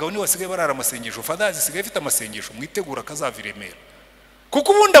 Abagabo nibo basigaye barara amasengesho, Fathers isigaye ifite amasengesho, mwitegura kazaviremera.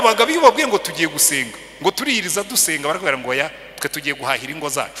 Kuko ubundi abagabo iyo babwiye ngo tugiye gusenga, ngo turiyiriza dusenga, barakubwira ngo ya twe tugiye guhahira ingo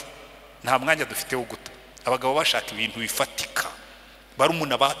zacu, nta mwanya dufite wo guta. Abagabo bashaka ibintu bifatika,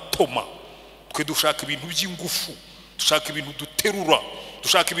 barumuna batoma. Twe dushaka ibintu by'ingufu, dushaka ibintu duterura,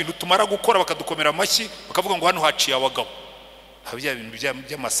 dushaka ibintu tumara gukora bakadukomera amashyi bakavuga ngo hano haciye abagabo. Habya ibintu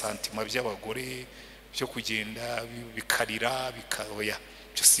by'amasantima by'abagore byo kugenda bikarira bikaoya,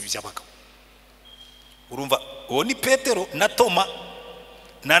 byo si by'abagabo. Urumva uwo ni Petero na Toma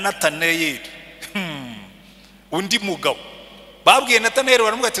na Natanayeli. Undi mugabo babwiye Natanayeli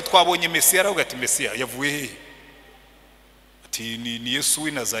baramuga ati twabonye Mesiya, aravuga ati Mesiya yavuye he? Ati ni Yesu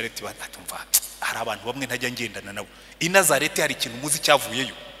w'i Nazareti. Batumva hari abantu bamwe ntajya ngendana nabo. I Nazareti hari ikintu muzi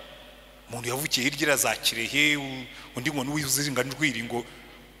cyavuyeyo. Umuntu yavukiye hirya za Kirehe, undi ngo n'uwizinga njwiri ngo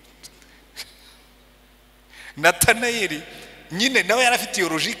Natanayeli nyine nawe yarafite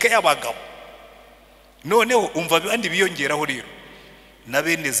logique y'abagabo. Noneho umva bandi biyongeraho rero na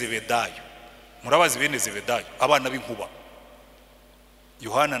bene Zebedayo. Murabazi bene Zebedayo, abana b'inkuba,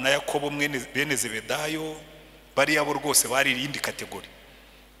 Yohana na Yakobo mwene bene Zebedayo, bari yabo rwose bari indi kategori.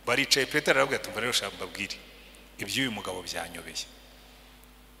 Baricaye Petero aravuga ati mva rero shambabwire ibyo uyu mugabo byanyobeye.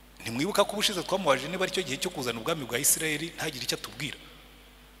 Ntimwibuka ko ubushize twamubaje niba ari cyo gihe cyo kuzana ubwami bwa Isirayeli ntagire icyo atubwira.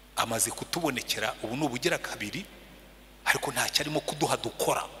 Amaze kutubonekera ubu n'ubugira kabiri, ariko nta cyarimo kuduha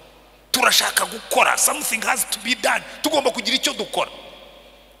dukora. Turashaka gukora, something has to be done. Tugomba kugira icyo dukora.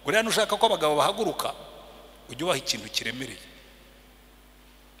 Uriya nushaka ko abagabo bahaguruka ujye ubaha ikintu kiremereye.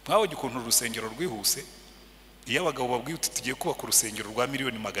 Mwabonye ukuntu urusengero rwihuse, iyo abagabo babwiye uti tugiye kubaka urusengero rwa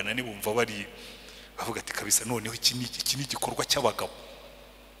miliyoni 400 bumva bari bavuga ati kabisa noneho iki ni igikorwa cy'abagabo.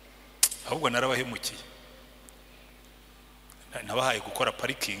 Ahubwo narabahemukiye, nabahaye gukora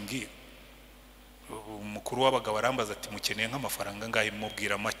parking. Umukuru w'abagabo arambaza ati mukeneye nk'amafaranga ngahe?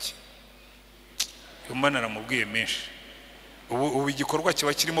 Mubwira make. Umwana aramubwiye menshi. Ubu igikorwa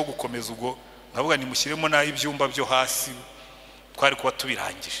kiba kirimo gukomeza, ubwo nkavuga ni mushyiremo naho ibyumba byo hasi twari kuba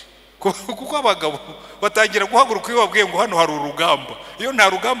tubirangije. Kuko abagabo batangira guhaguruka iyo babwiye ngo hano hari urugamba. Iyo nta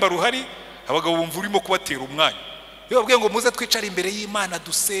rugamba ruhari abagabo bumva urimo kubatera umwanya. Iyo babwiye ngo muze twicara imbere y'Imana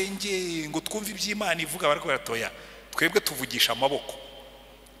dusenge ngo twumve iby'Imana ivuga, bariko baratoya twebwe tuvugisha amaboko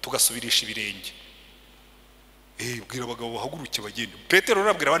tugasubirisha ibirenge. Bwira abagabo bahaguruke bagende. Petero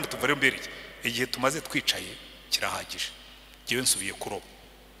arabwira abandi tuvare mbere igihe tumaze twicaye kirahagije, giwe nsubiye kuroba.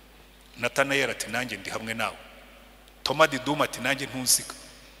 Natanayeli ati nanjye ndi hamwe nawe. Toma Didumu ati nanjye ntunsiga.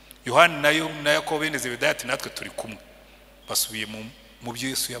 Yohana nayo na Yakobo bene Zebedayo ati natwe turi kumwe. Basubiye mu byo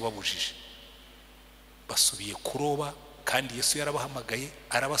Yesu yababujije, basubiye kuroba. Kandi Yesu yarabahamagaye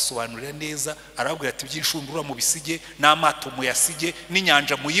arabasobanurira neza, arababwira ati by'inshundura mu bisige n'amato muyasige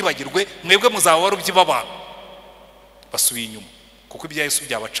n'inyanja muyibagirwe, mwebwe muzaba warubyi b'abantu. Basubiye inyuma kuko ibya Yesu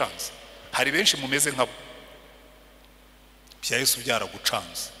byabacanze. Hari benshi mumeze nkabo bya Yesu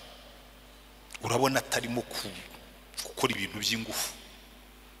byaragucanze, urabona atarimo gukora ibintu by'ingufu.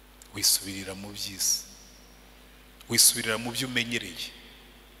 Wisubirira mu by'isi, wisubirira mu byo umenyereye,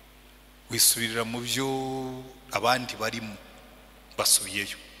 wisubirira mu byo abandi barimo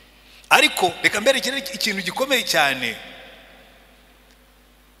basubiyeyo. Ariko reka mbere ikintu gikomeye cyane,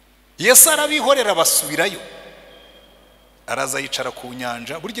 Yesu arabihorera basubirayo. Araza yicara ku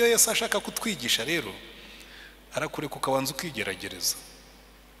nyanja. Buryo Yesu ashaka kutwigisha rero, arakureka ukabanza ukigeragereza,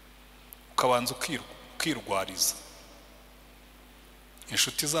 ukabanza ukirwariza,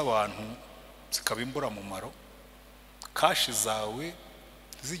 inshuti z'abantu zikaba imbura mumaro, kashi zawe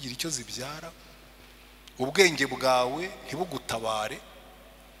zigira icyo zibyara, ubwenge bwawe ntibugutabare,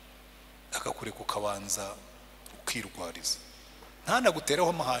 akakureka ukabanza ukirwariza, ntanagutereho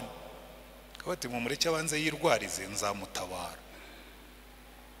amahane, kabati mu mureke abanze yirwarize nzamutabara.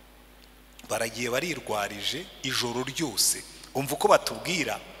 Baragiye barirwarije ijoro ryose. Umva uko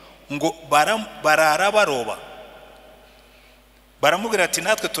batubwira ngo barara baroba, baramubwira ati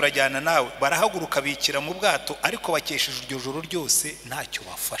natwe turajyana nawe. Barahaguruka bikira mu bwato, ariko bakesheje iryo joro ryose ntacyo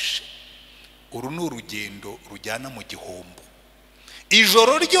bafashe. Uru ni urugendo rujyana mu gihombo.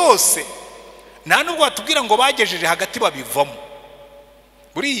 Ijoro ryose nta nubwo batubwira ngo bagejeje hagati babivamo.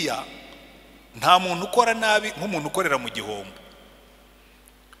 Buriya nta muntu ukora nabi nk'umuntu ukorera mu gihombo.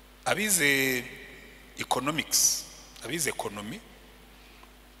 Abize economics, abize economy,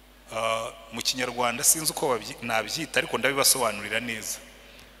 mu kinyarwanda sinzi uko nabyita, ariko ndabibasobanurira neza.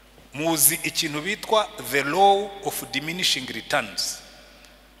 Muzi ikintu bitwa the law of diminishing returns.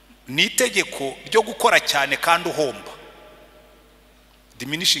 Ni itegeko ryo gukora cyane kandi uhomba.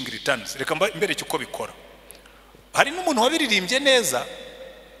 Diminishing returns. Reka mbere cyuko bikora. Hari n'umuntu wabiririmbye neza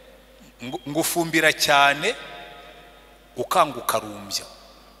ngo ufumbira cyane ukanguka rumbya.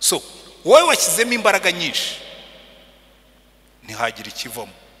 So wowe washyizemo imbaraga nyinshi ntihagira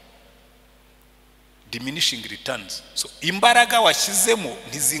ikivamo. Diminishing returns. So imbaraga washyizemo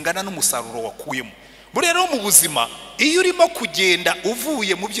ntizingana n'umusaruro wakuyemo. Buriya rero mu buzima iyo urimo kugenda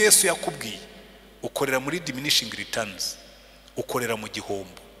uvuye mu byo Yesu yakubwiye, ukorera muri diminishing returns, ukorera mu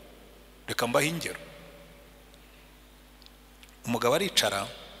gihombo. Reka mbahe ingero. Umugabo aricara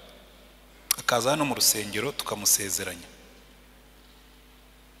akaza hano mu rusengero tukamusezeranya.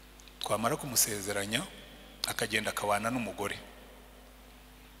 Twamara kumusezeranya akagenda akabana n'umugore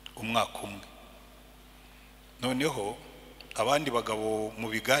umwaka umwe. Noneho abandi bagabo mu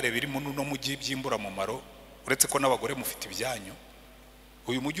bigare biri mu no mujyi by'imbura mumaro, uretse ko n'abagore mufite ibyanyu,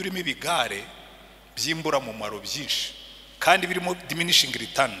 uyu mujyi urimo ibigare by'imbura mumaro byinshi kandi birimo diminishing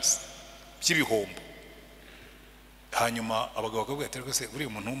returns by'ibihombo. Hanyuma abagabo bakabwira ati rwose buri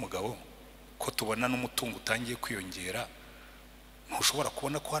umuntu w'umugabo ko tubona n'umutungo utangiye kwiyongera, ntushobora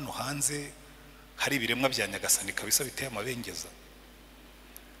kubona ko hano hanze hari ibiremwa bya Nyagasani kabisa biteye amabengeza.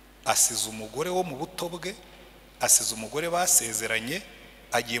 Asize umugore wo mu buto bwe, asize umugore basezeranye,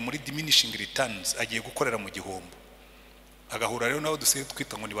 agiye muri diminishing returns, agiye gukorera mu gihombo. Agahura rero nawe dusiye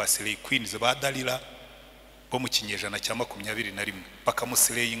twita ngo ni ba Slay Queens ba Dalila bo mu kinyejana cya 21,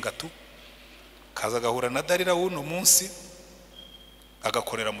 bakamusereye ingatu. Kaza agahura na Dalila w'uno munsi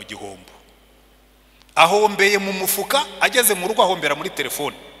agakorera mu gihombo. Ahombeye mu mufuka, ageze mu rugo ahombera muri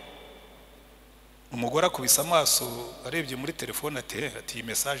telefone. Umugore akubisa amaso arebye muri telefone ati iyi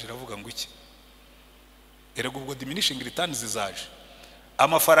message iravuga ngo iki? Erega ubwo diminishing returns zizaje.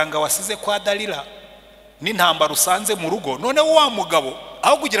 Amafaranga wasize kwa Dalila n'intambara usanze mu rugo, none wa mugabo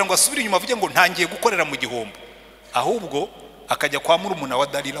aho kugira ngo asubire inyuma avuge ngo ntangiye gukorera mu gihombo, ahubwo akajya kwa murumuna wa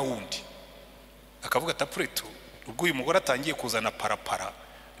Dalila wundi akavuga tapuretu, ubwo uyu mugore atangiye kuzana parapara,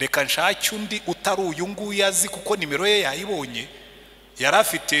 reka nshake undi utari uyu nguyu azi kuko nimero ye yayibonye. Yari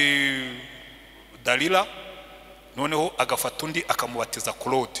afite Dalila, noneho agafata undi akamubatiza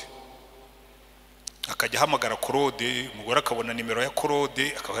Claude, akajya hamagara Claude. Umugore akabona nimero ya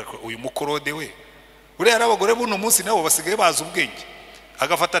Claude, akavuga uyu mukorode we. Uriya abagore buno munsi nabo basigaye baza ubwenge.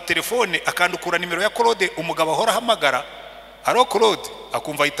 Agafata telefone akandukura nimero ya Claude, umugabo ahora hamagara, aro Claude,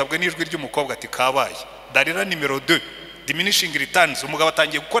 akumva yitabwe n'ijwi ry'umukobwa ati kabaye. Dalila nimero 2, diminishing returns. Umugabo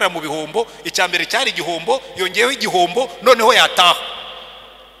atangiye gukorera mu bihombo, icyambere cyari igihombo, yongeyeho igihombo, noneho yataha.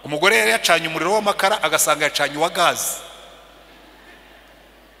 Umugore yari yacanye umuriro w'amakara agasanga yacanye wa gazi,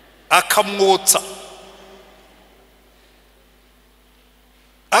 akamwotsa.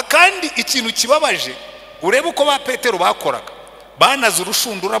 Akandi ikintu kibabaje, urebe uko ba Petero bakoraga, banaze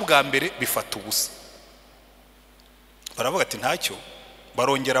urushundura bwa mbere bifata ubusa. Baravuga ati ntacyo,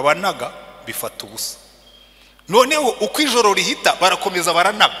 barongera banaga bifata ubusa. Noneho uko ijoro rihita barakomeza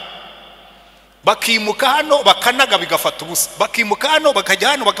baranaga, bakimuka hano bakanaga bigafata ubusa, bakimuka hano bakajya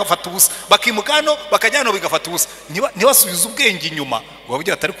hano bagafata ubusa, bakimuka hano bakajya hano bigafata ubusa. Ntibasubiza ubwenge inyuma ngo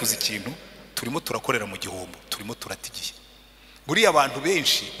bavuge atari kuzi ikintu, turimo turakorera mu gihombo, turimo turatigiye. Buriya abantu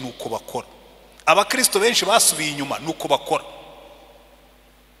benshi nuko bakora, abakristo benshi basubiye inyuma nuko bakora.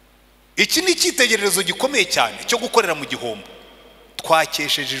 Iki ni cyitegererezo gikomeye cyane cyo gukorera mu gihombo.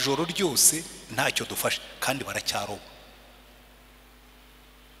 Twakesheje ijoro ryose ntacyo dufashe kandi baracyaroba.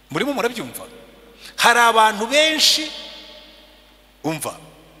 Murimo murabyumva? Hari abantu benshi umva,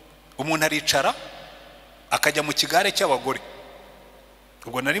 umuntu aricara akajya mu kigare cy'abagore.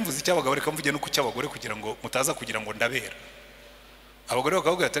 Ubwo nari mvuze icy'abagabo, reka mvuge no ku cy'abagore kugira ngo mutaza kugira ngo ndabera. abagore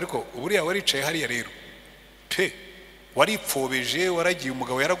bakavuga ati ariko uburiya waricaye hariya rero pe waripfobeje waragiye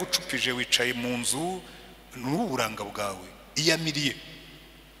umugabo yaragucupije wicaye mu nzu n'uburanga bwawe iyamiriye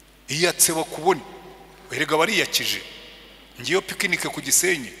iyatseba kubona erega bariyakije ngiyo pikinike ku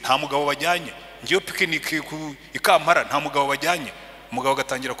Gisenyi nta mugabo bajyanye ngiyo pikinike ku Ikampara nta mugabo bajyanye umugabo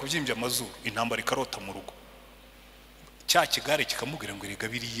gatangira kubyimbya amazuru intambara ikarota mu rugo cya kigare kikamubwira ngo erega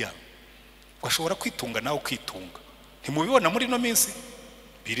biriya washobora kwitunga nawe ukitunga ntimubibona muri no minsi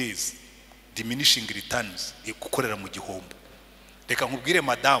birezi diminishing returns gukorera mu gihombo reka nkubwire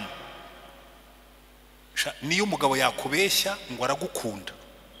madamu niyo umugabo yakubeshya ngo aragukunda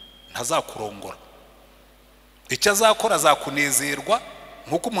ntazakurongora icyo azakora azakunezerwa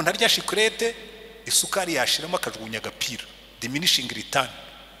nkuko umuntu arya shikurete isukari yashiramo akajugunya agapira diminishing return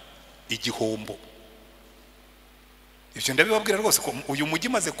igihombo ivyo ndabibabwira rwose ko uyu mujyi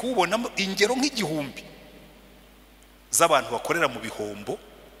maze kuwubona ingero nk'igihumbi z'abantu bakorera mu bihombo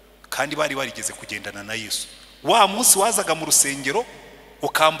kandi bari barigeze kugendana na Yesu wa munsi wazaga mu rusengero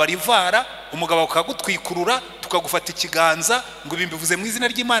ukambara ivara umugabo akagutwikurura tukagufata ikiganza ngo bimbivuze mu izina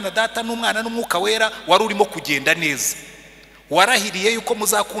ry'Imana data n'umwana n'umwuka wera wari urimo kugenda neza warahiriye yuko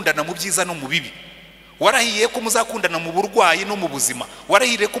muzakundana mu byiza no mu bibi warahiye ko muzakundana mu burwayi no mu buzima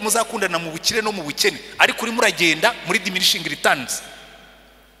warahiriye ko muzakundana mu bukire no mu bukene ariko uri muragenda muri diminishing returns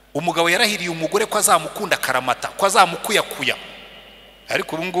umugabo yarahiriye umugore ko azamukunda karamata ko azamukuyakuya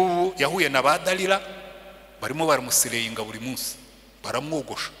ariko ubu ngubu yahuye na badalira barimo baramusireyinga buri munsi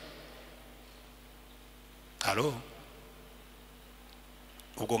baramwogosha halo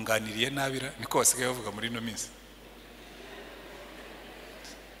ubwo nganiriye nabira niko basigaye bavuga muri no minsi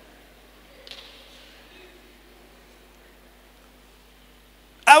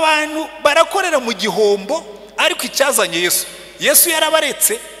abantu barakorera mu gihombo ariko icyazanye Yesu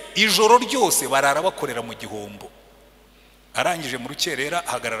yarabaretse ijoro ryose barara bakorera mu gihombo arangije mu rukerera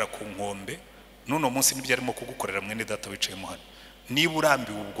ahagarara ku nkombe none munsi nibyo arimo kugukorera mwene data wicaye mu hano niba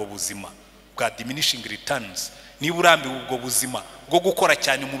urambiwe ubwo buzima bwa diminishing returns niba urambiwe ubwo buzima bwo gukora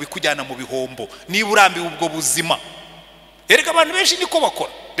cyane mu bikujyana mu bihombo niba urambiwe ubwo buzima erega abantu benshi niko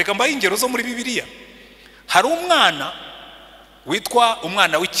bakora reka mbaye ingero zo muri Bibiliya hari umwana witwa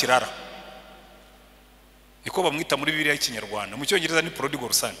umwana w'ikirara niko bamwita muri Bibiliya y'Ikinyarwanda mu Cyongereza ni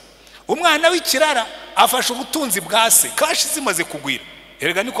prodigal son umwana w'ikirara afashe ubutunzi bwa se kashi zimaze kugwira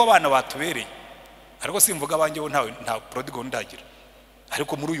erega niko abana batubereye ariko simvuga abanjye nta prodigal ndagira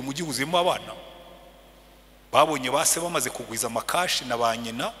ariko muri uyu mujyi uzimo abana babonye base bamaze kugwiza amakashi na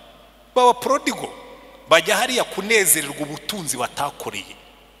banyina baba prodigal bajya hariya kunezererwa ubutunzi batakoreye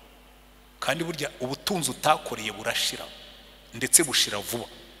kandi burya ubutunzi utakoreye burashira ndetse bushira vuba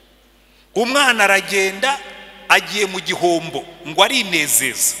umwana aragenda agiye mu gihombo ngo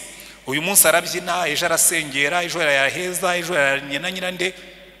arinezeza uyu munsi arabyina ejo arasengera ejo yaraheza ejo yaranyina nyirande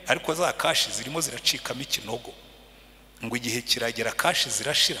ariko za kashi zirimo ziracikamo ikinogo ngo igihe kiragera kashi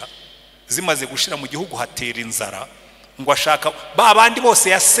zirashira zimaze gushira mu gihugu hatera inzara ngo ashaka ba bandi bose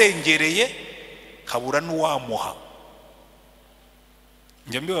yasengereye habura n'uwamuha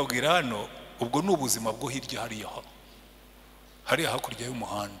njye mbibabwira hano ubwo n'ubuzima bwo hirya hariya hakurya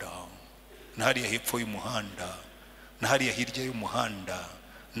y'umuhanda na hariya hepfo y'umuhanda na hariya hirya y'umuhanda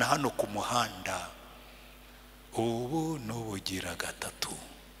na hano ku muhanda ubu n'ubugira gatatu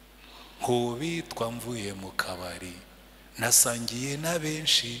nkubitwa mvuye mu kabari nasangiye na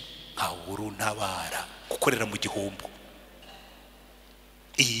benshi nkabura ntabara gukorera mu gihombo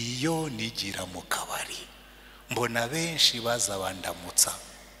iyo nigira mu kabari mbona benshi baza bandamutsa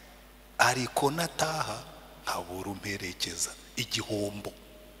ariko nataha nkabura umperekeza igihombo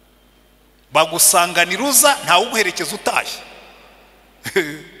bagusanganira uza ntawe uguherekeza utashye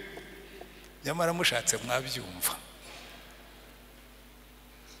nyamara mushatse mwabyumva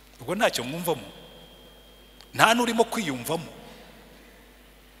ubwo ntacyo mwumvamo nta n'urimo kwiyumvamo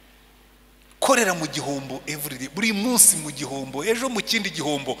korera mu gihombo everyday buri munsi mu gihombo ejo mu kindi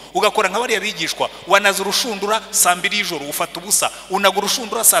gihombo ugakora nka bariya bigishwa wanaza urushundura saa 2 y'ijoro ufata ubusa unagura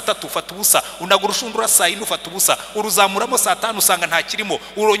urushundura saa 3 ufata ubusa unagura urushundura saa 4 ufata ubusa uruzamuramo saa 5 usanga nta kirimo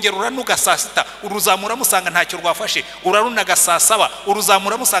urongera uranuga saa 6 uruzamuramo usanga ntacyo rwafashe urarunaga saa 7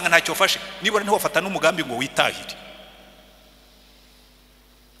 uruzamuramo usanga ntacyo fashe nibura niho wafata n'umugambi ngo witahire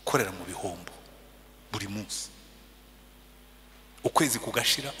korera mu bihombo buri munsi ukwezi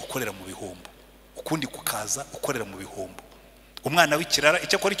kugashira ukorera mu bihombo ukundi kukaza ukorera mu bihombo umwana w'ikirara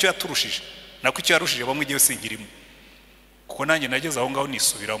icyo akora icyo yaturushije nako icyo yarushije bamwe igiye singirimo kuko nanjye nageze aho ngaho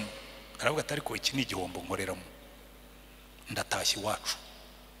nisubiramo aravuga ati ariko iki ni igihombo nkoreramo ndatashye iwacu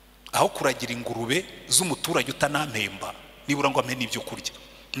aho kuragira ingurube z'umuturage utanampemba nibura ngo ampe n'ibyo kurya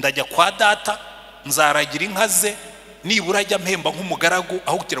ndajya kwa data nzaragira inka ze nibura ajya mpemba nk'umugaragu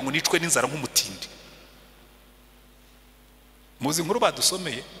aho kugira ngo nicwe n'inzara nk'umutindi. Muzi inkuru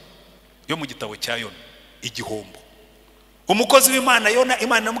badusomeye yo mu gitabo cya Yona, igihombo. Umukozi w'Imana Yona,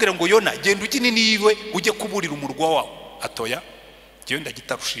 Imana amubwira ngo Yona genda ujye Ninive ujye kuburira umurwa wawe. Atoya ngewe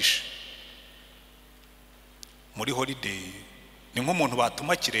ndagitarushishe. Muri holiday ni nk'umuntu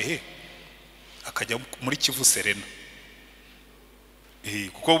batuma Kirehe akajya muri Kivu Serena.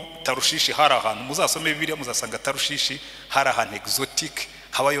 Kuko Tarushishi hari ahantu muzasome Bibiliya muzasanga Tarushishi hari ahantu exotic,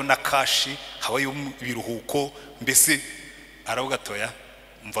 habayo na kashi, habayo ibiruhuko. Mbese aravuga atoya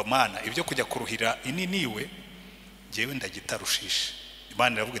mva Mana ibyo kujya kuruhira Ninive ngewe ndagitarushishe.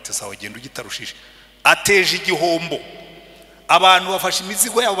 Imana iravuga iti sawa genda ugitarushishe. Ateje igihombo, abantu bafashe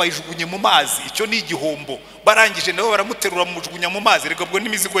imizigo yabo bayijugunye mu mazi, icyo ni igihombo. Barangije nabo baramuterura mujugunya mu mazi, rega bwo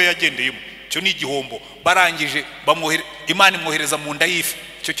n'imizigo yagendeyemo, icyo ni igihombo. Barangije Imana imwohereza mu nda y'ifi,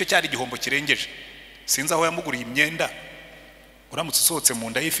 icyo cyari igihombo kirengeje. Sinzi aho yamuguriye imyenda, uramutse usohotse mu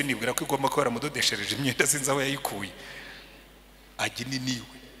nda y'ifi nibwira ko igomba ko yaramudodeshereje imyenda, sinzi aho yayikuye. Ajya Ninive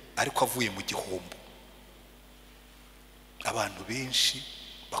ariko avuye mu gihombo. Abantu benshi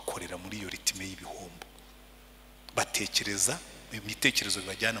bakorera muri iyo ritime y'ibihombo, batekereza imitekerezo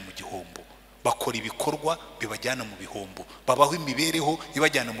bibajyana mu gihombo, bakora ibikorwa bibajyana mu bihombo, babaho imibereho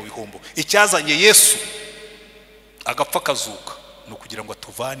ibajyana mu bihombo. Icyazanye Yesu agapfa akazuka ni ukugira ngo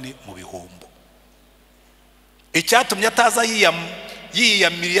atuvane mu bihombo. Icyatumye ataza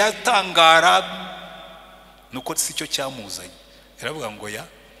yiyamiriye atangara nuko si cyo cyamuzanye. Yaravuga ngo ya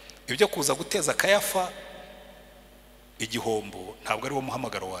ibyo kuza guteza Kayafa igihombo ntabwo ari wo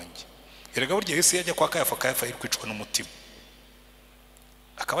muhamagaro wanjye. Erega burya Yesu yajya kwa Kayafa, Kayafa yari kwicwa n'umutima,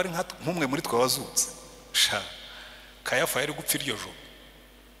 akaba ari nk'umwe muri twe wazutse. Kayafa yari gupfa iryo joro,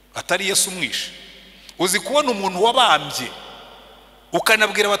 atari Yesu umwishe. Uzi kubona umuntu wabambye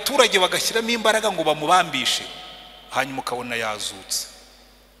ukanabwira abaturage bagashyiramo imbaraga ngo bamubambishe, hanyuma ukabona yazutse.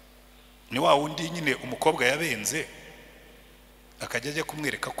 Ni wa wundi nyine umukobwa yabenze akajya ajya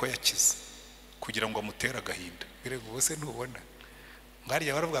kumwereka ko yakize kugira ngo amutere agahinda. Birego bose ntubona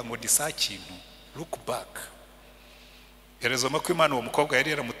ngariya baravuga ngo disa kintu look back. Yarezoma ko Imana uwo mukobwa yari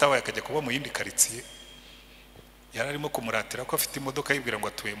yaramutabaye akajya kuba mu yindi karitsiye, yari arimo kumuratira ko afite imodoka yibwira ngo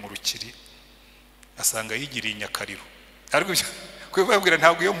atuye mu Rukiri, asanga yigiriye Nyakariro. Ariko kwibabwira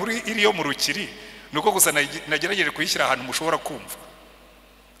ntabwo iyo muri iri yo mu Rukiri, nuko gusa nagerageje kuyishyira ahantu mushobora kumva.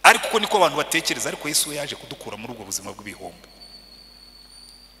 Ariko uko niko abantu batekereza. Ariko Yesu yaje kudukura muri ubwo buzima bw'ibihombo.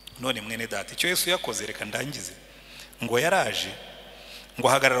 None mwene data icyo Yesu yakoze reka ndangize, ngo yaraje ngo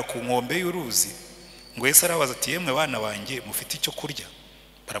hagarara ku nkombe y'uruzi, ngo Yesu arabaza ati yemwe bana banjye mufite icyo kurya?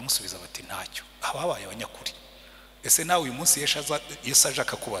 Baramusubiza bati ntacyo. Ababaye abanyakuri. Ese nawe uyu munsi Yesu aje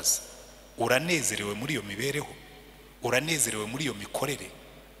akakubaza, uranezerewe muri iyo mibereho? Uranezerewe muri iyo mikorere?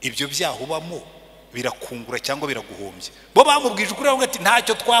 Ibyo byaho ubamo birakungura cyangwa biraguhombye? Bo bamubwije ukuri bavuga ati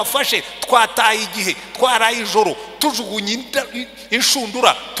ntacyo twafashe, twataye igihe, twaraye ijoro tujugunya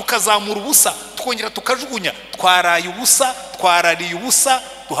inshundura, tukazamura ubusa, twongera tukajugunya, twaraye ubusa, twarariye ubusa,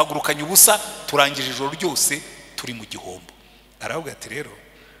 duhagurukanye ubusa, turangije ijoro ryose turi mu gihombo. Aravuga ati rero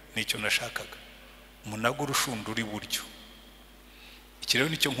nicyo nashakaga, munagura ushundura iburyo. Iki rero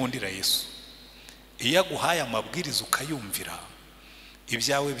nicyo nkundira Yesu, iyo aguhaye amabwiriza ukayumvira,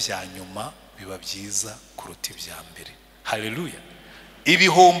 ibyawe bya nyuma biba byiza kuruta ibya mbere. Haleluya.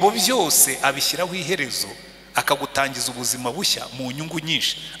 Ibihombo byose abishyiraho iherezo, akagutangiza ubuzima bushya mu nyungu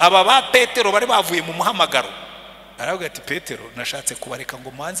nyinshi. Aba ba Petero bari bavuye mu muhamagaro, aravuga ati Petero nashatse kubareka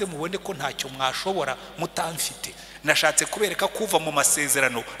ngo mwanze mubone ko ntacyo mwashobora mutamfite. Nashatse kubereka kuva mu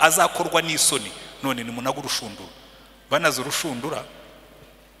masezerano azakorwa n'isoni, none ni munagura urushundura. Banaze urushundura,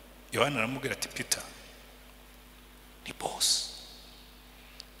 Yohana aramubwira ati Peter ni boss,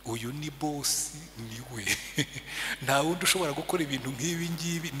 uyu ni boss niwe. Nta wundi ushobora gukora ibintu nk'ibi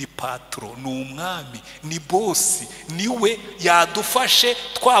ngibi, ni patro, ni umwami, ni boss, niwe yadufashe,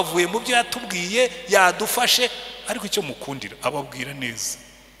 twavuye mu byo yatubwiye yadufashe. Ariko icyo mukundira ababwira neza,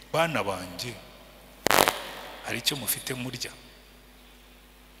 bana banjye hari icyo mufite murya,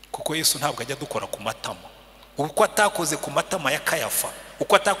 kuko Yesu ntabwo ajya dukora ku matama. Uko atakoze ku matama ya Kayafa,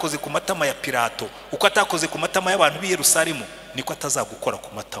 uko atakoze ku matama ya Pilato, uko atakoze ku matama y'abantu b'i Yerusalemu, niko atazagukora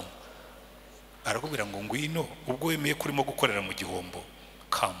ku matama. Arakubwira ngo ngwino, ubwo wemeye kurimo gukorera mu gihombo,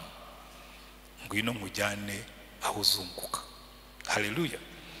 come ngwino nkujyane aho uzunguka. Haleluya.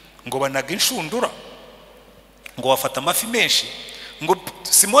 Ngo banaga inshundura, ngo bafata amafi menshi. Ngo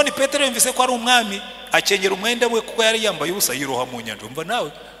Simoni Petero yumvise ko ari umwami, akenyera umwenda we kuko yari yambaye ubusa, yiroha mu nyanja. Umva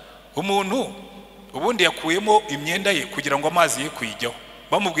nawe umuntu ubundi yakuyemo imyenda ye kugira ngo amazi ye kuyijyaho.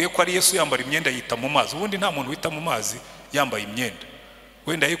 Bamubwiye ko ari Yesu yambara imyenda yita mu mazi. Ubundi nta muntu wita mu mazi yambaye imyenda.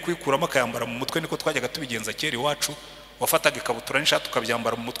 wenda yo kwikuramo akayambara mu mutwe, niko twajyaga tubigenza kera iwacu. Wafataga ikabutura n'ishati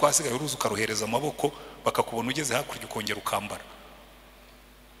ukabyambara mu mutwe, hasigaye uruzi ukaruhereza amaboko, bakakubona ugeze hakurya ukongera ukambara.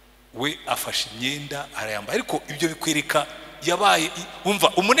 We afashe imyenda arayambara, ariko ibyo bikwereka yabaye umva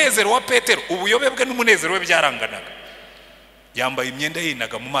umunezero wa Petero, ubuyobe bwe n'umunezero we byaranganaga. Yambaye imyenda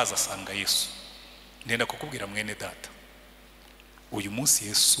yinaga mu mazi asanga Yesu. Ndenda kukubwira mwene data, uyu munsi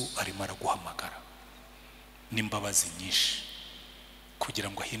Yesu arimo araguhamagara n'imbabazi nyinshi kugira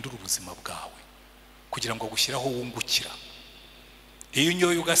ngo ahindure ubuzima bwawe, kugira ngo agushyiraho wungukira. Iyo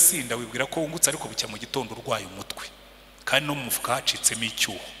unyoye ugasinda wibwira ko wungutse, ariko bucya mu gitondo urwaye umutwe, kandi no mu mufuka hacitsemo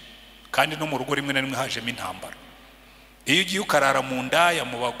icyuho, kandi no mu rugo rimwe na rimwe hajemo intambara. Iyo ugiye ukarara mu ndaya,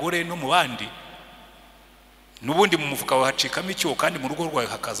 mu bagore no mu bandi, n'ubundi mu mufuka wahacikamo icyuho, kandi mu rugo rwawe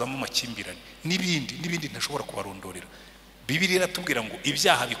hakazamo amakimbirane n'ibindi ntashobora kubarondorera. Bibiliya iratubwira ngo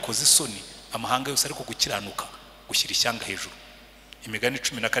ibyaha bikoze isoni amahanga yose, ariko gukiranuka gushyira ishyanga hejuru. Imigani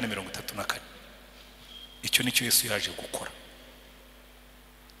 14:34. Icyo nicyo Yesu yaje gukora.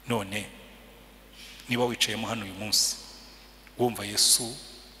 None niba wicayemo hano uyu munsi wumva Yesu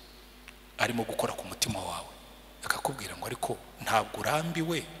arimo gukora ku mutima wawe, akakubwira ngo ariko ntabwo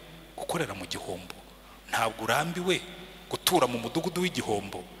urambiwe gukorera mu gihombo, ntabwo urambiwe gutura mu mudugudu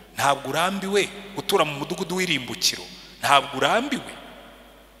w'igihombo, ntabwo urambiwe gutura mu mudugudu w'irimbukiro, ntabwo urambiwe,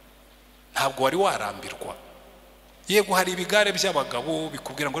 ntabwo wari warambirwa. Yego hari ibigare by'abagabo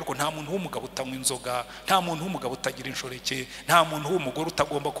bikubwira ngo ariko nta muntu w'umugabo utanywa inzoga, nta muntu w'umugabo utagira inshoreke, nta muntu w'umugore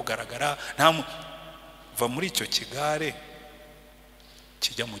utagomba kugaragara, va muri icyo kigare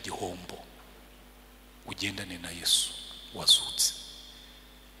kijya mu gihombo, ugendane na Yesu wazutse.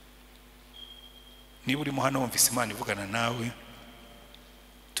 Niba urimo hano wumvise Imana ivugana nawe,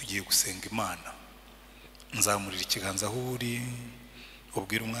 tugiye gusenga Imana. Nzamurira ikiganza aho uri,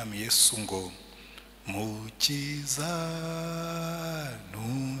 ubwira Umwami Yesu ngo Mukiza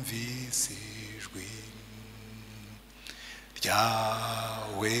numvise ijwi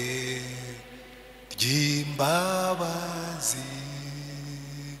ryawe ry'imbabazi,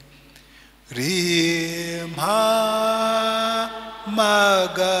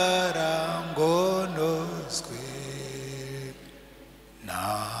 rimpamagara ngo nozwe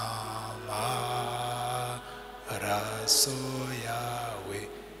n'amaraso yawe.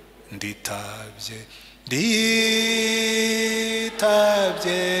 Nditabye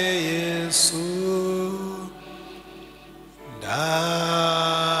Yesu,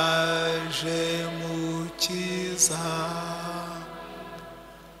 ndaje Mukiza,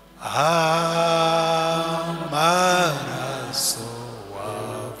 amaraso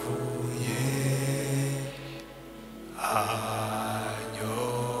wavuye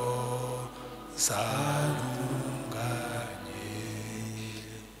anyoza ntunganye,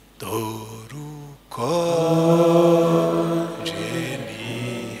 dorukonje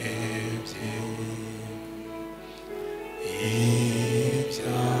nihebye,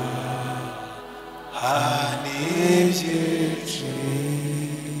 ibyaha n'ibyinshi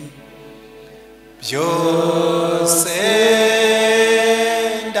byose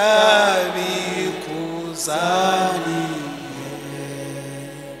ndabikuzaniye,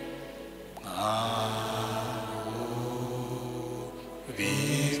 mwawo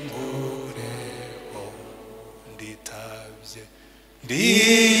bingureho. Nditabye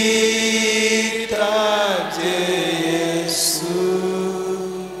Yesu,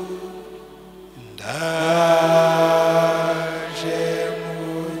 ndaje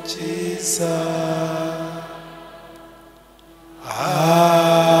Mukiza,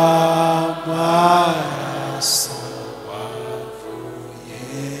 amaraso wavuye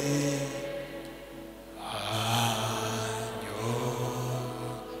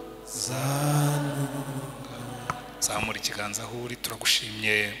anyoza ntunganye. Zamura ikiganza aho uri,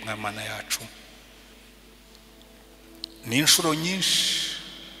 turagushimye Mwamana yacu. Ni inshuro nyinshi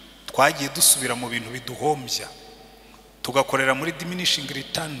twagiye dusubira mu bintu biduhombya, tugakorera muri diminishing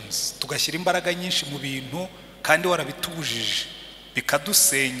returns, tugashyira imbaraga nyinshi mu bintu kandi warabitubujije,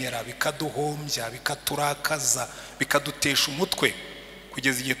 bikadusenyera, bikaduhombya, bikaturakaza, bikadutesha umutwe,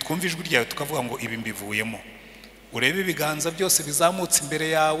 kugeza igihe twumva ijwi ryawe tukavuga ngo ibi mbivuyemo. Urebe ibiganza byose bizamutse imbere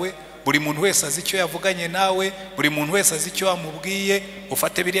yawe, buri muntu wese azi icyo yavuganye nawe, buri muntu wese azi icyo wamubwiye.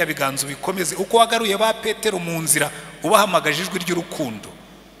 Ufate biriya biganza ubikomeze uko wagaruye ba Petero mu nzira, ubahamagaje ijwi ry'urukundo.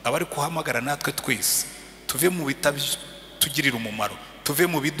 Abari kuhamagara natwe twese tuve mu bitabyo tugirira umumaro, tuve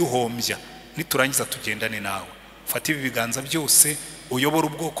mu biduhombya, niturangiza tugendane nawe. Fata ibi biganza byose uyobora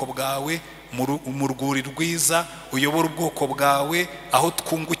ubwoko bwawe mu rwuri rwiza, uyobora ubwoko bwawe aho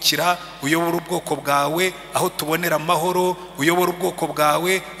twungukira, uyobora ubwoko bwawe aho tubonera amahoro, uyobora ubwoko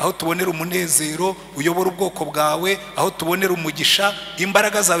bwawe aho tubonera umunezero, uyobora ubwoko bwawe aho tubonera umugisha.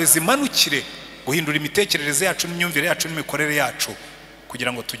 Imbaraga zawe zimanukire guhindura imitekerereze yacu n'imyumvire yacu n'imikorere yacu,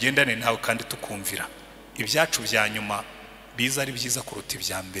 kugira ngo tugendane nawe kandi tukumvira. Ibyacu bya nyuma biza ari byiza kuruta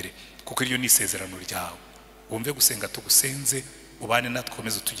ibya mbere, kuko iryo ni isezerano ryawe. Wumve gusenga tugusenze, ubane natwe,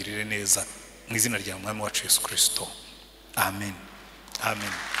 ukomeze utugirire neza, mu izina rya Umwami wacu Yesu Kristo. Amen.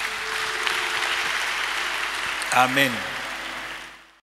 Amen. Amen.